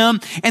for them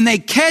and they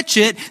catch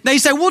it, they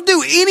say, we'll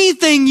do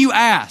anything you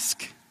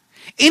ask.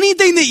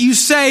 Anything that you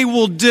say,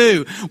 we'll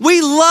do.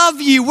 We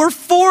love you. We're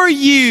for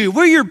you.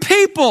 We're your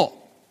people.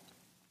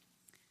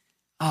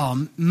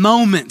 Oh,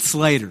 moments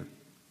later,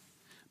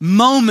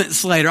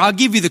 I'll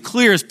give you the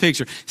clearest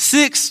picture.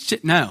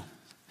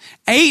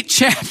 8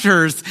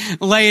 chapters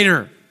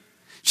later,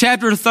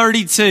 chapter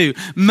 32,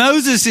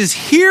 Moses is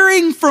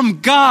hearing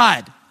from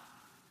God.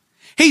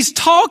 He's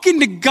talking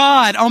to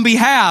God on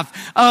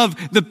behalf of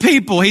the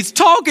people. He's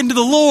talking to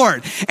the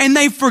Lord, and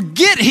they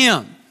forget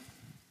Him.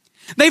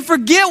 They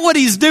forget what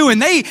He's doing.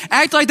 They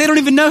act like they don't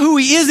even know who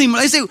He is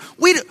anymore. They say,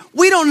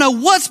 we don't know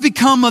what's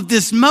become of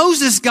this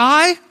Moses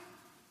guy.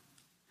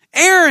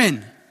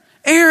 Aaron,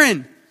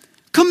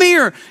 come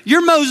here.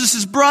 You're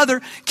Moses'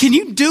 brother. Can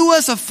you do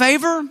us a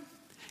favor?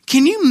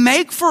 Can you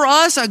make for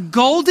us a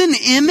golden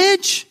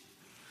image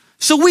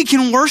so we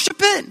can worship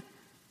it?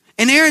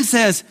 And Aaron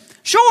says,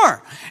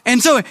 sure.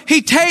 And so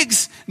he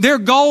takes their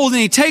gold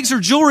and he takes their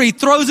jewelry, he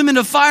throws them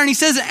into fire, and he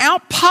says,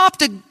 out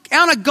popped a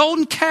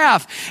golden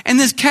calf. And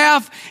this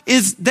calf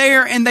is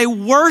there, and they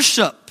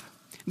worship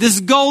this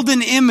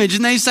golden image.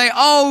 And they say,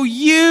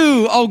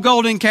 oh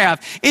golden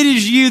calf, it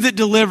is you that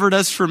delivered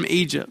us from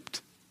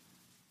Egypt.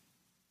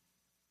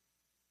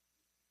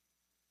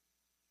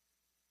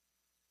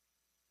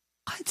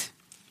 What?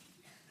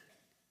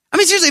 I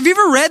mean, seriously, have you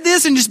ever read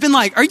this and just been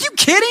like, are you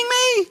kidding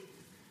me?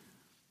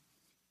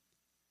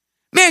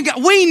 Man,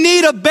 God, we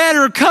need a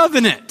better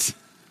covenant.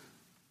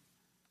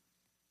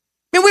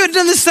 Man, we would have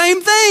done the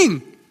same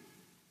thing.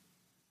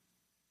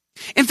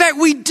 In fact,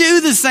 we do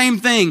the same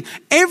thing.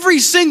 Every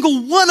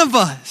single one of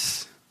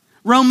us.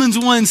 Romans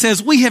 1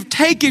 says, we have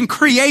taken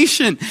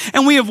creation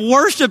and we have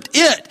worshiped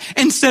it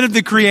instead of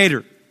the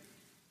Creator.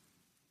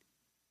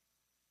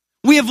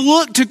 We have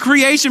looked to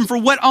creation for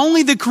what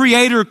only the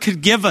Creator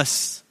could give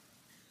us.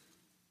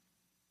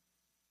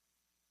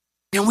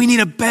 And we need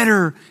a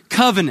better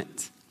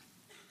covenant.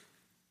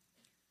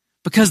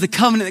 Because the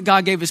covenant that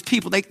God gave His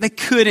people, they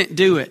couldn't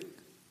do it.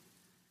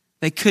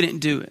 They couldn't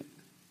do it.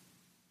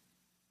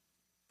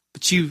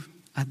 But you,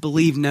 I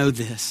believe, know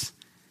this.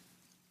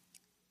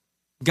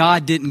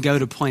 God didn't go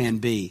to plan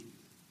B.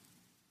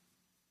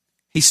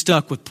 He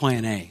stuck with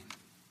plan A.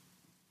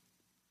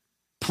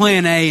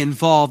 Plan A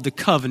involved a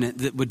covenant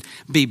that would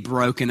be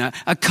broken,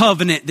 a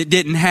covenant that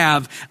didn't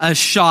have a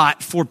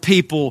shot for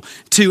people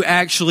to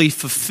actually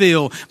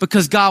fulfill,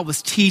 because God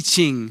was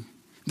teaching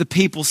the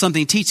people something.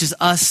 He teaches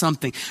us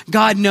something.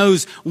 God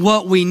knows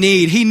what we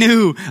need. He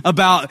knew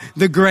about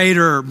the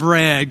greater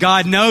bread.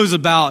 God knows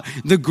about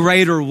the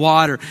greater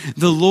water.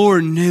 The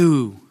Lord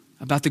knew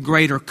about the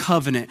greater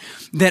covenant,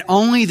 that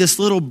only this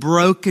little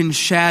broken,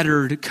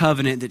 shattered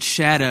covenant that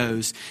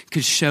shadows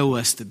could show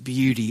us the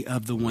beauty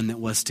of the one that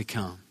was to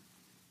come.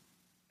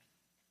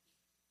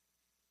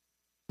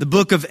 The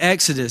book of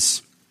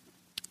Exodus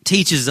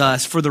teaches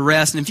us for the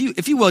rest, and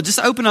if you will, just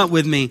open up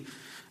with me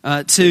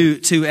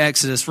to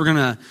Exodus. We're going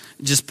to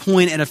just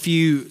point at a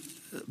few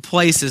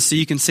places so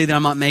you can see that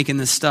I'm not making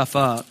this stuff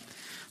up.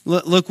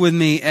 Look with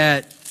me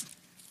at,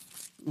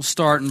 we'll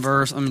start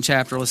in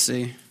chapter, let's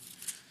see.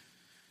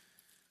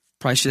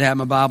 Probably should have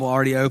my Bible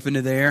already open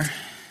to there.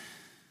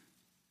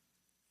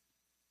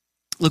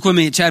 Look with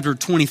me at chapter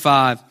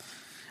 25.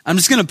 I'm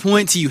just going to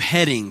point to you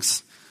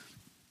headings.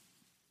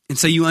 And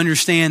so you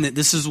understand that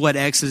this is what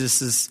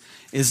Exodus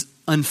is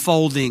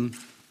unfolding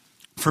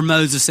for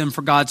Moses and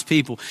for God's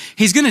people.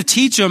 He's going to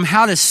teach them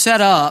how to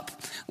set up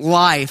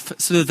life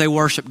so that they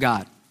worship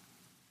God.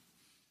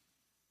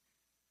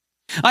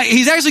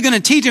 He's actually going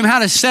to teach them how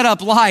to set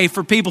up life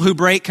for people who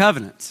break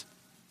covenants.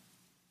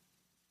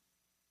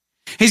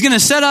 He's going to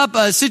set up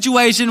a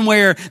situation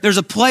where there's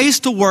a place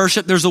to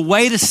worship, there's a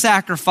way to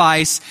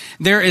sacrifice,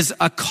 there is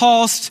a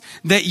cost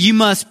that you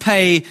must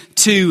pay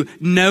to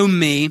know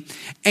me,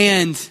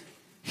 and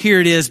here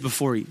it is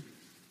before you.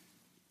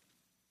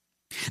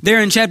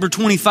 There in chapter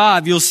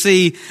 25, you'll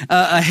see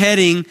a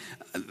heading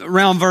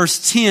around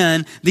verse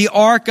 10, the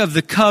Ark of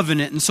the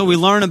Covenant. And so we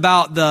learn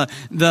about the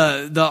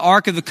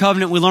Ark of the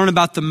Covenant. We learn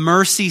about the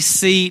mercy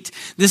seat.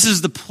 This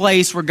is the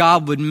place where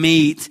God would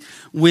meet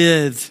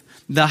with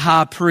the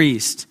high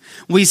priest.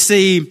 We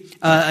see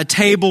a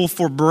table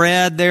for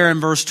bread there in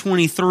verse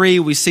 23.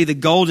 We see the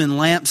golden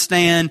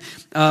lampstand,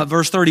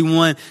 verse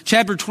 31.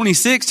 Chapter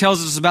 26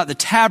 tells us about the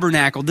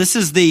tabernacle. This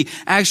is the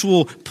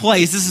actual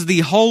place. This is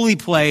the holy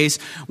place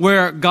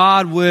where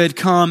God would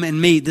come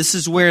and meet. This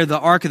is where the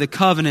Ark of the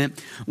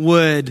Covenant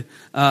would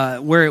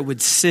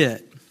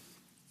sit.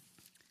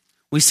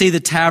 We see the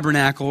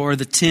tabernacle, or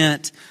the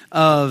tent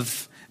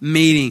of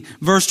meeting.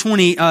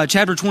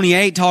 Chapter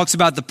 28 talks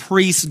about the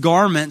priest's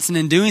garments, and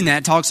in doing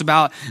that talks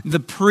about the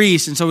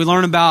priest. And so we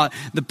learn about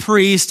the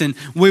priest, and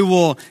we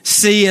will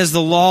see as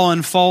the law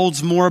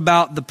unfolds more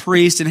about the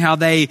priest and how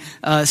they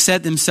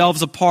set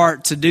themselves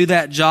apart to do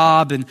that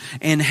job,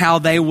 and how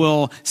they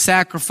will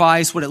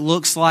sacrifice, what it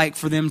looks like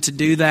for them to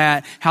do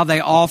that, how they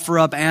offer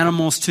up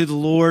animals to the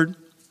Lord.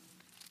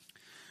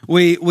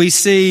 We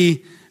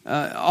see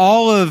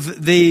all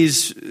of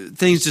these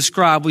things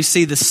described. We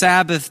see the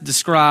Sabbath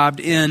described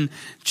in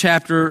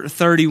chapter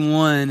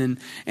 31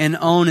 and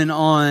on and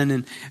on.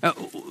 And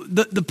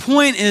the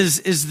point is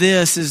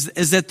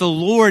that the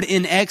Lord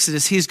in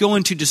Exodus, He's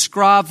going to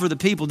describe for the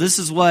people, this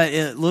is what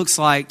it looks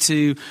like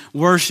to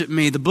worship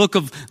me. The book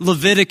of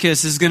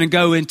Leviticus is going to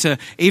go into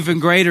even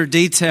greater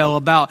detail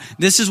about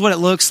this is what it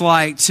looks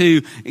like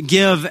to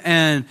give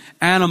an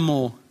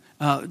animal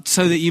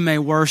so that you may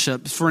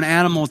worship, for an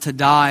animal to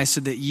die so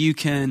that you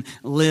can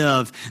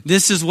live.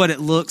 This is what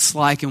it looks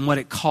like and what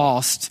it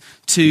costs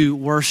to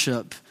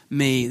worship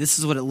me. This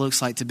is what it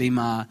looks like to be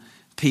my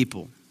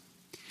people.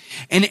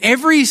 And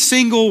every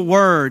single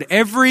word,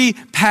 every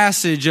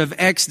passage of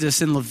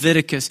Exodus and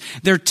Leviticus,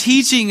 they're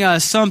teaching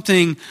us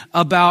something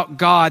about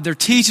God. They're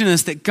teaching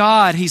us that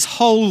God, He's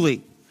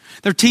holy.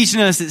 They're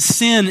teaching us that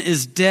sin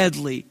is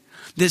deadly,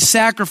 that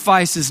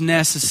sacrifice is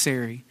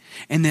necessary,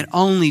 and that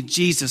only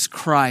Jesus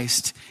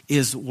Christ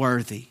is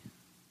worthy.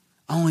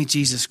 Only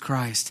Jesus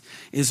Christ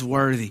is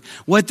worthy.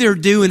 What they're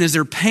doing is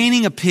they're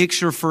painting a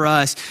picture for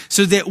us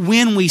so that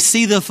when we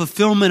see the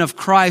fulfillment of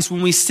Christ,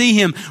 when we see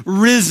Him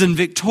risen,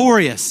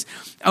 victorious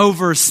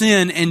over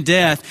sin and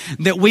death,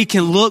 that we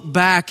can look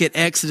back at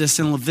Exodus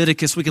and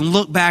Leviticus. We can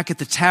look back at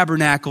the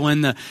tabernacle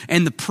and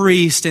the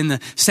priest and the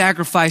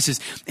sacrifices,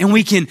 and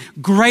we can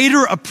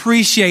greater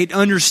appreciate,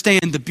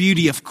 understand the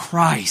beauty of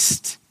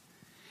Christ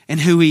and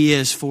who He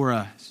is for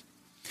us.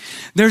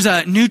 There's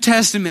a New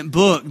Testament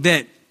book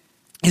that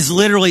is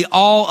literally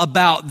all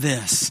about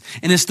this,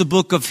 and it's the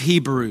book of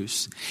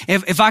Hebrews.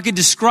 If I could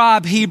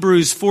describe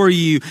Hebrews for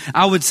you,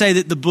 I would say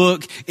that the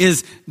book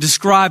is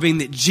describing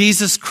that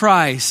Jesus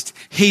Christ,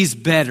 He's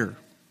better.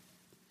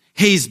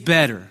 He's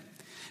better.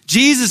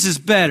 Jesus is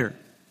better.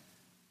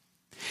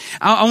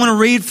 I want to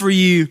read for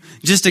you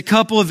just a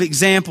couple of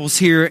examples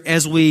here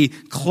as we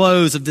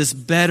close of this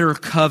better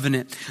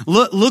covenant.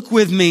 Look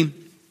with me.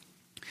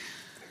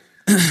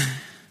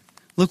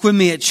 Look with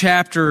me at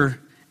chapter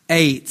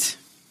 8.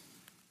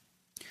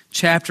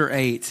 Chapter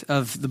 8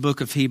 of the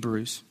book of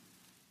Hebrews.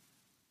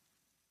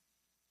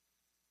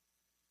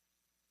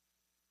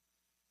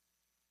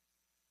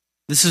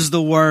 This is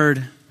the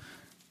word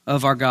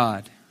of our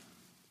God.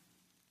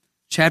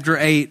 Chapter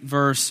 8,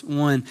 verse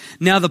 1.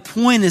 Now the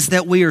point is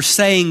that we are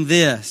saying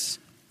this.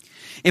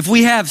 If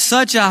we have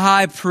such a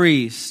high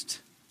priest,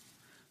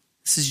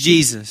 this is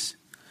Jesus,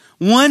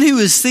 one who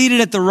is seated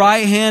at the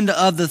right hand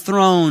of the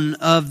throne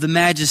of the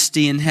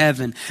majesty in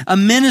heaven, a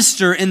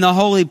minister in the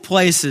holy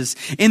places,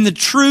 in the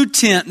true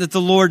tent that the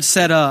Lord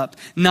set up,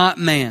 not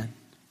man.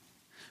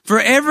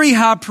 For every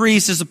high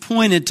priest is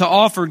appointed to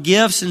offer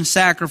gifts and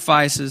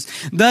sacrifices.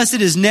 Thus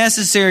it is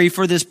necessary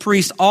for this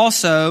priest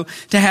also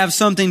to have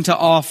something to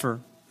offer.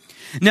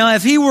 Now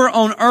if he were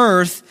on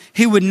earth,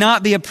 he would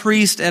not be a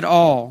priest at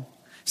all,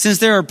 since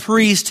there are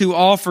priests who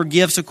offer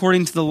gifts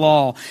according to the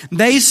law.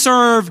 They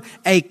serve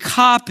a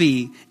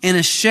copy and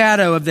a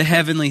shadow of the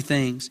heavenly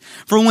things.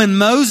 For when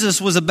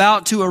Moses was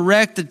about to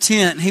erect the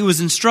tent, he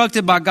was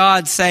instructed by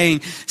God,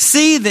 saying,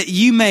 "See that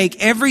you make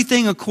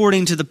everything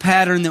according to the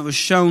pattern that was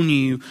shown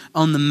you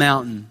on the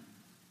mountain."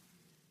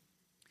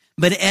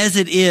 But as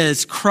it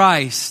is,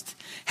 Christ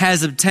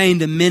has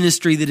obtained a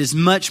ministry that is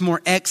much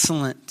more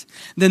excellent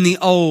than the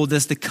old,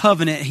 as the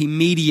covenant He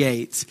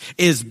mediates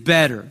is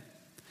better,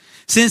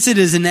 since it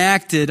is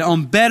enacted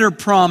on better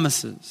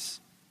promises.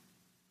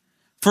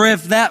 For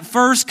if that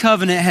first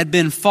covenant had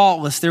been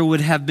faultless, there would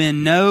have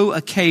been no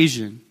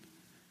occasion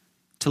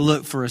to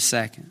look for a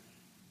second.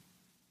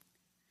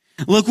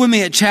 Look with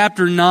me at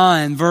chapter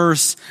 9,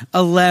 verse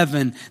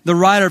 11. The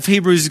writer of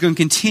Hebrews is going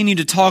to continue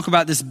to talk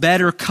about this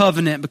better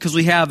covenant because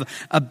we have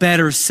a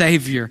better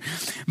Savior.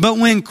 But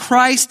when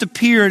Christ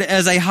appeared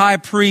as a high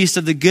priest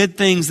of the good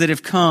things that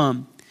have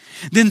come,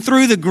 then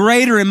through the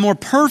greater and more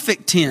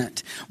perfect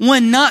tent,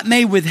 one not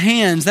made with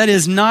hands, that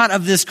is not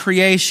of this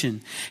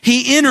creation,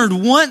 He entered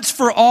once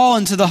for all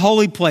into the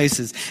holy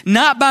places,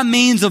 not by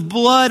means of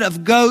blood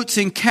of goats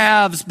and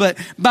calves, but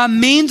by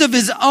means of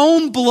His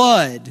own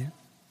blood,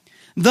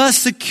 thus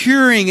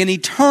securing an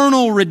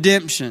eternal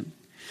redemption.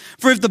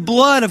 For if the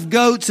blood of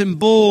goats and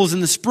bulls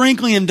and the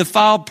sprinkling of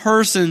defiled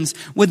persons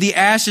with the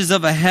ashes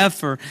of a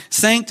heifer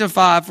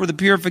sanctify for the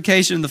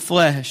purification of the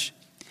flesh,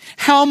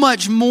 how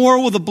much more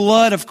will the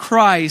blood of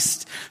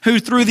Christ, who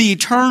through the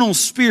eternal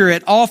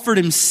Spirit offered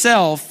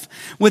Himself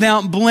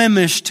without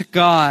blemish to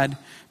God,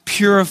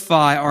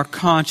 purify our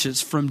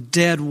conscience from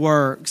dead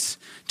works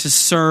to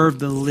serve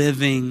the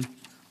living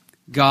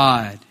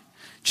God?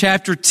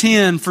 chapter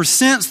 10, for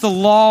since the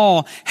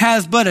law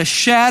has but a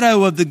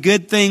shadow of the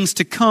good things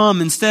to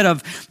come instead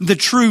of the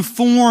true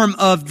form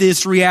of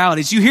this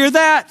reality. You hear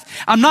that?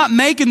 I'm not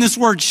making this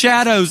word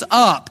shadows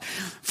up.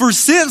 For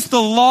since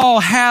the law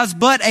has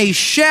but a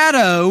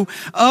shadow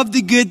of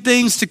the good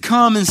things to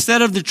come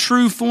instead of the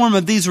true form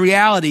of these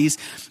realities,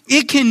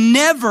 it can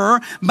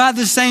never, by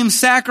the same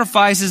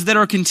sacrifices that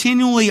are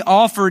continually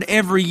offered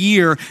every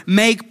year,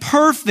 make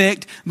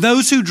perfect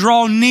those who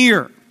draw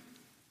near.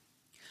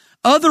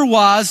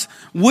 Otherwise,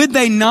 would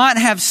they not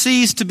have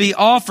ceased to be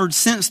offered,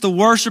 since the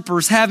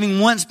worshipers, having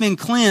once been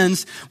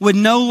cleansed, would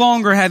no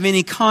longer have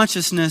any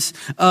consciousness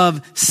of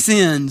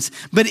sins?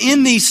 But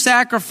in these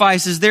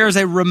sacrifices, there is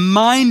a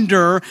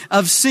reminder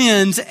of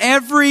sins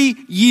every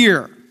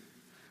year.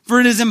 For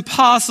it is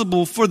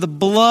impossible for the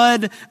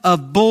blood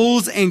of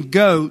bulls and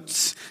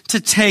goats to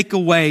take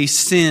away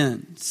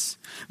sins.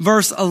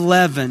 Verse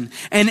 11,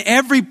 and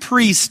every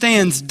priest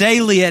stands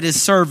daily at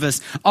his service,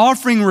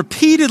 offering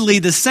repeatedly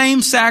the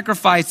same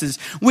sacrifices,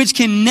 which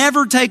can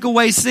never take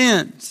away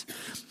sins.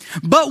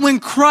 But when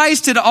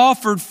Christ had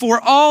offered for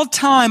all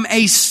time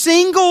a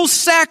single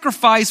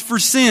sacrifice for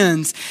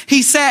sins,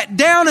 he sat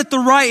down at the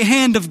right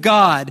hand of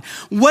God,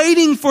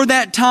 waiting for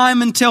that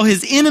time until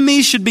his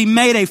enemies should be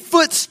made a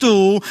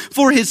footstool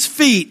for his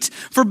feet.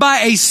 For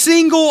by a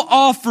single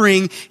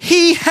offering,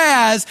 he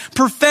has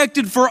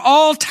perfected for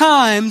all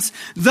times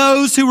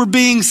those who were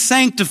being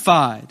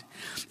sanctified.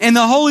 And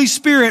the Holy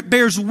Spirit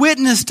bears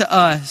witness to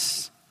us.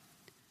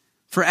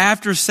 For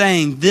after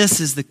saying, this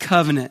is the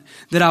covenant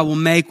that I will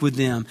make with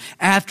them,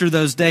 after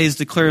those days,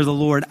 declare the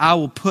Lord, I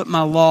will put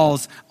my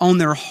laws on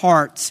their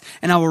hearts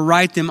and I will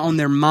write them on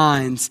their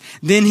minds.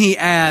 Then he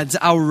adds,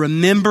 I will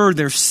remember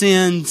their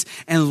sins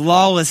and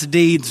lawless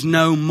deeds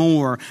no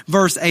more.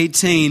 Verse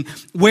 18,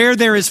 where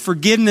there is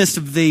forgiveness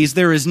of these,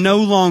 there is no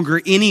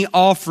longer any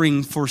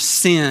offering for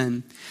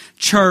sin.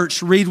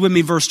 Church, read with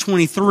me verse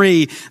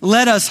 23.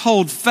 Let us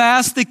hold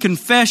fast the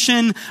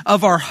confession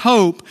of our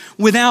hope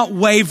without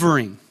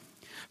wavering.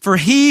 For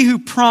he who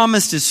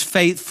promised is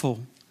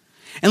faithful.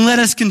 And let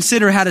us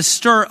consider how to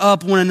stir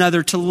up one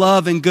another to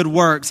love and good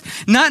works,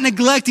 not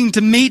neglecting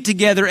to meet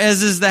together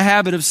as is the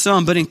habit of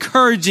some, but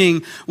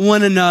encouraging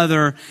one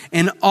another,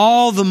 and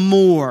all the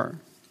more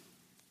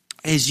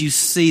as you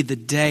see the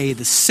day,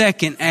 the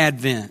second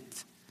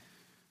advent,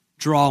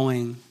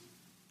 drawing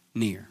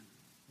near.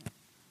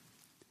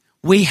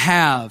 We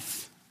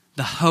have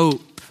the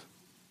hope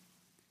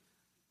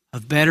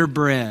of better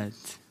bread,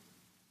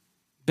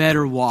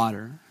 better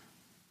water.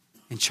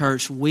 And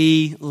church,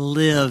 we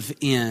live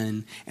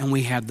in and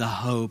we have the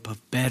hope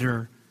of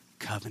better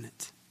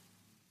covenant.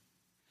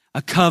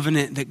 A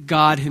covenant that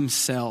God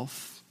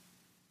himself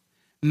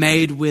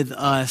made with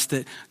us,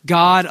 that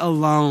God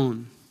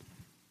alone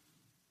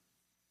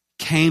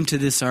came to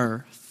this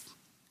earth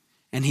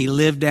and he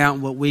lived out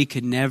what we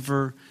could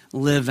never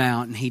live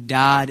out. And he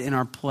died in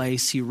our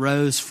place. He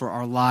rose for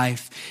our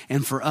life.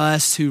 And for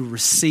us who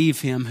receive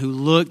him, who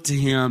look to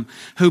him,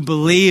 who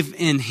believe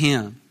in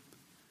him,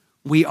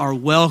 we are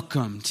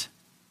welcomed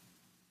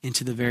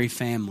into the very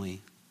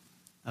family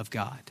of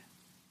God.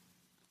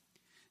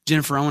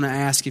 Jennifer, I want to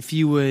ask if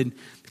you would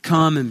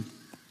come, and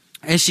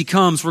as she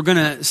comes, we're going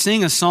to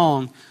sing a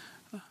song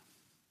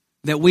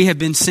that we have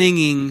been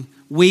singing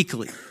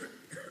weekly.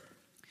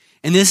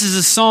 And this is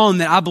a song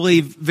that I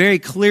believe very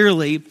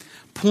clearly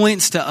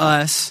points to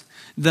us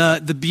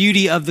the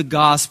beauty of the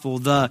gospel,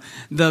 the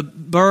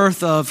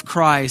birth of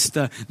Christ,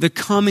 the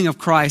coming of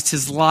Christ,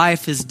 his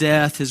life, his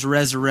death, his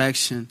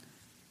resurrection,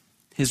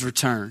 his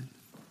return.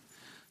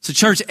 So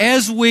church,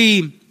 as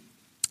we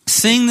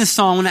sing this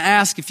song, I want to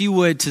ask if you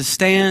would to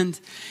stand.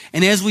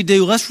 And as we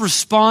do, let's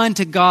respond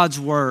to God's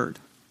word.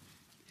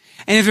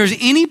 And if there's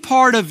any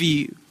part of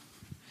you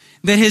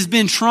that has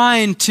been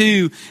trying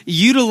to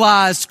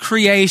utilize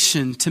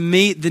creation to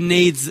meet the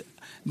needs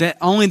that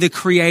only the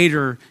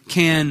Creator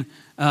can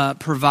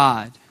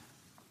provide,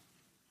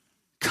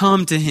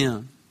 come to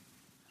him.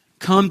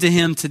 Come to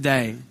him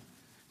today.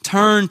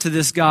 Turn to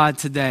this God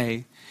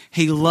today.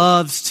 He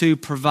loves to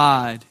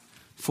provide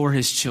for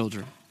his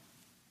children.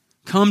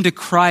 Come to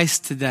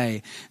Christ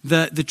today,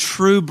 the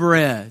true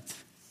bread,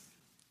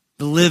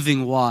 the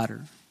living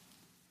water,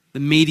 the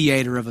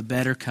mediator of a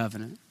better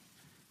covenant,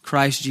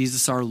 Christ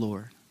Jesus our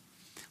Lord.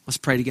 Let's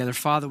pray together.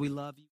 Father, we love you.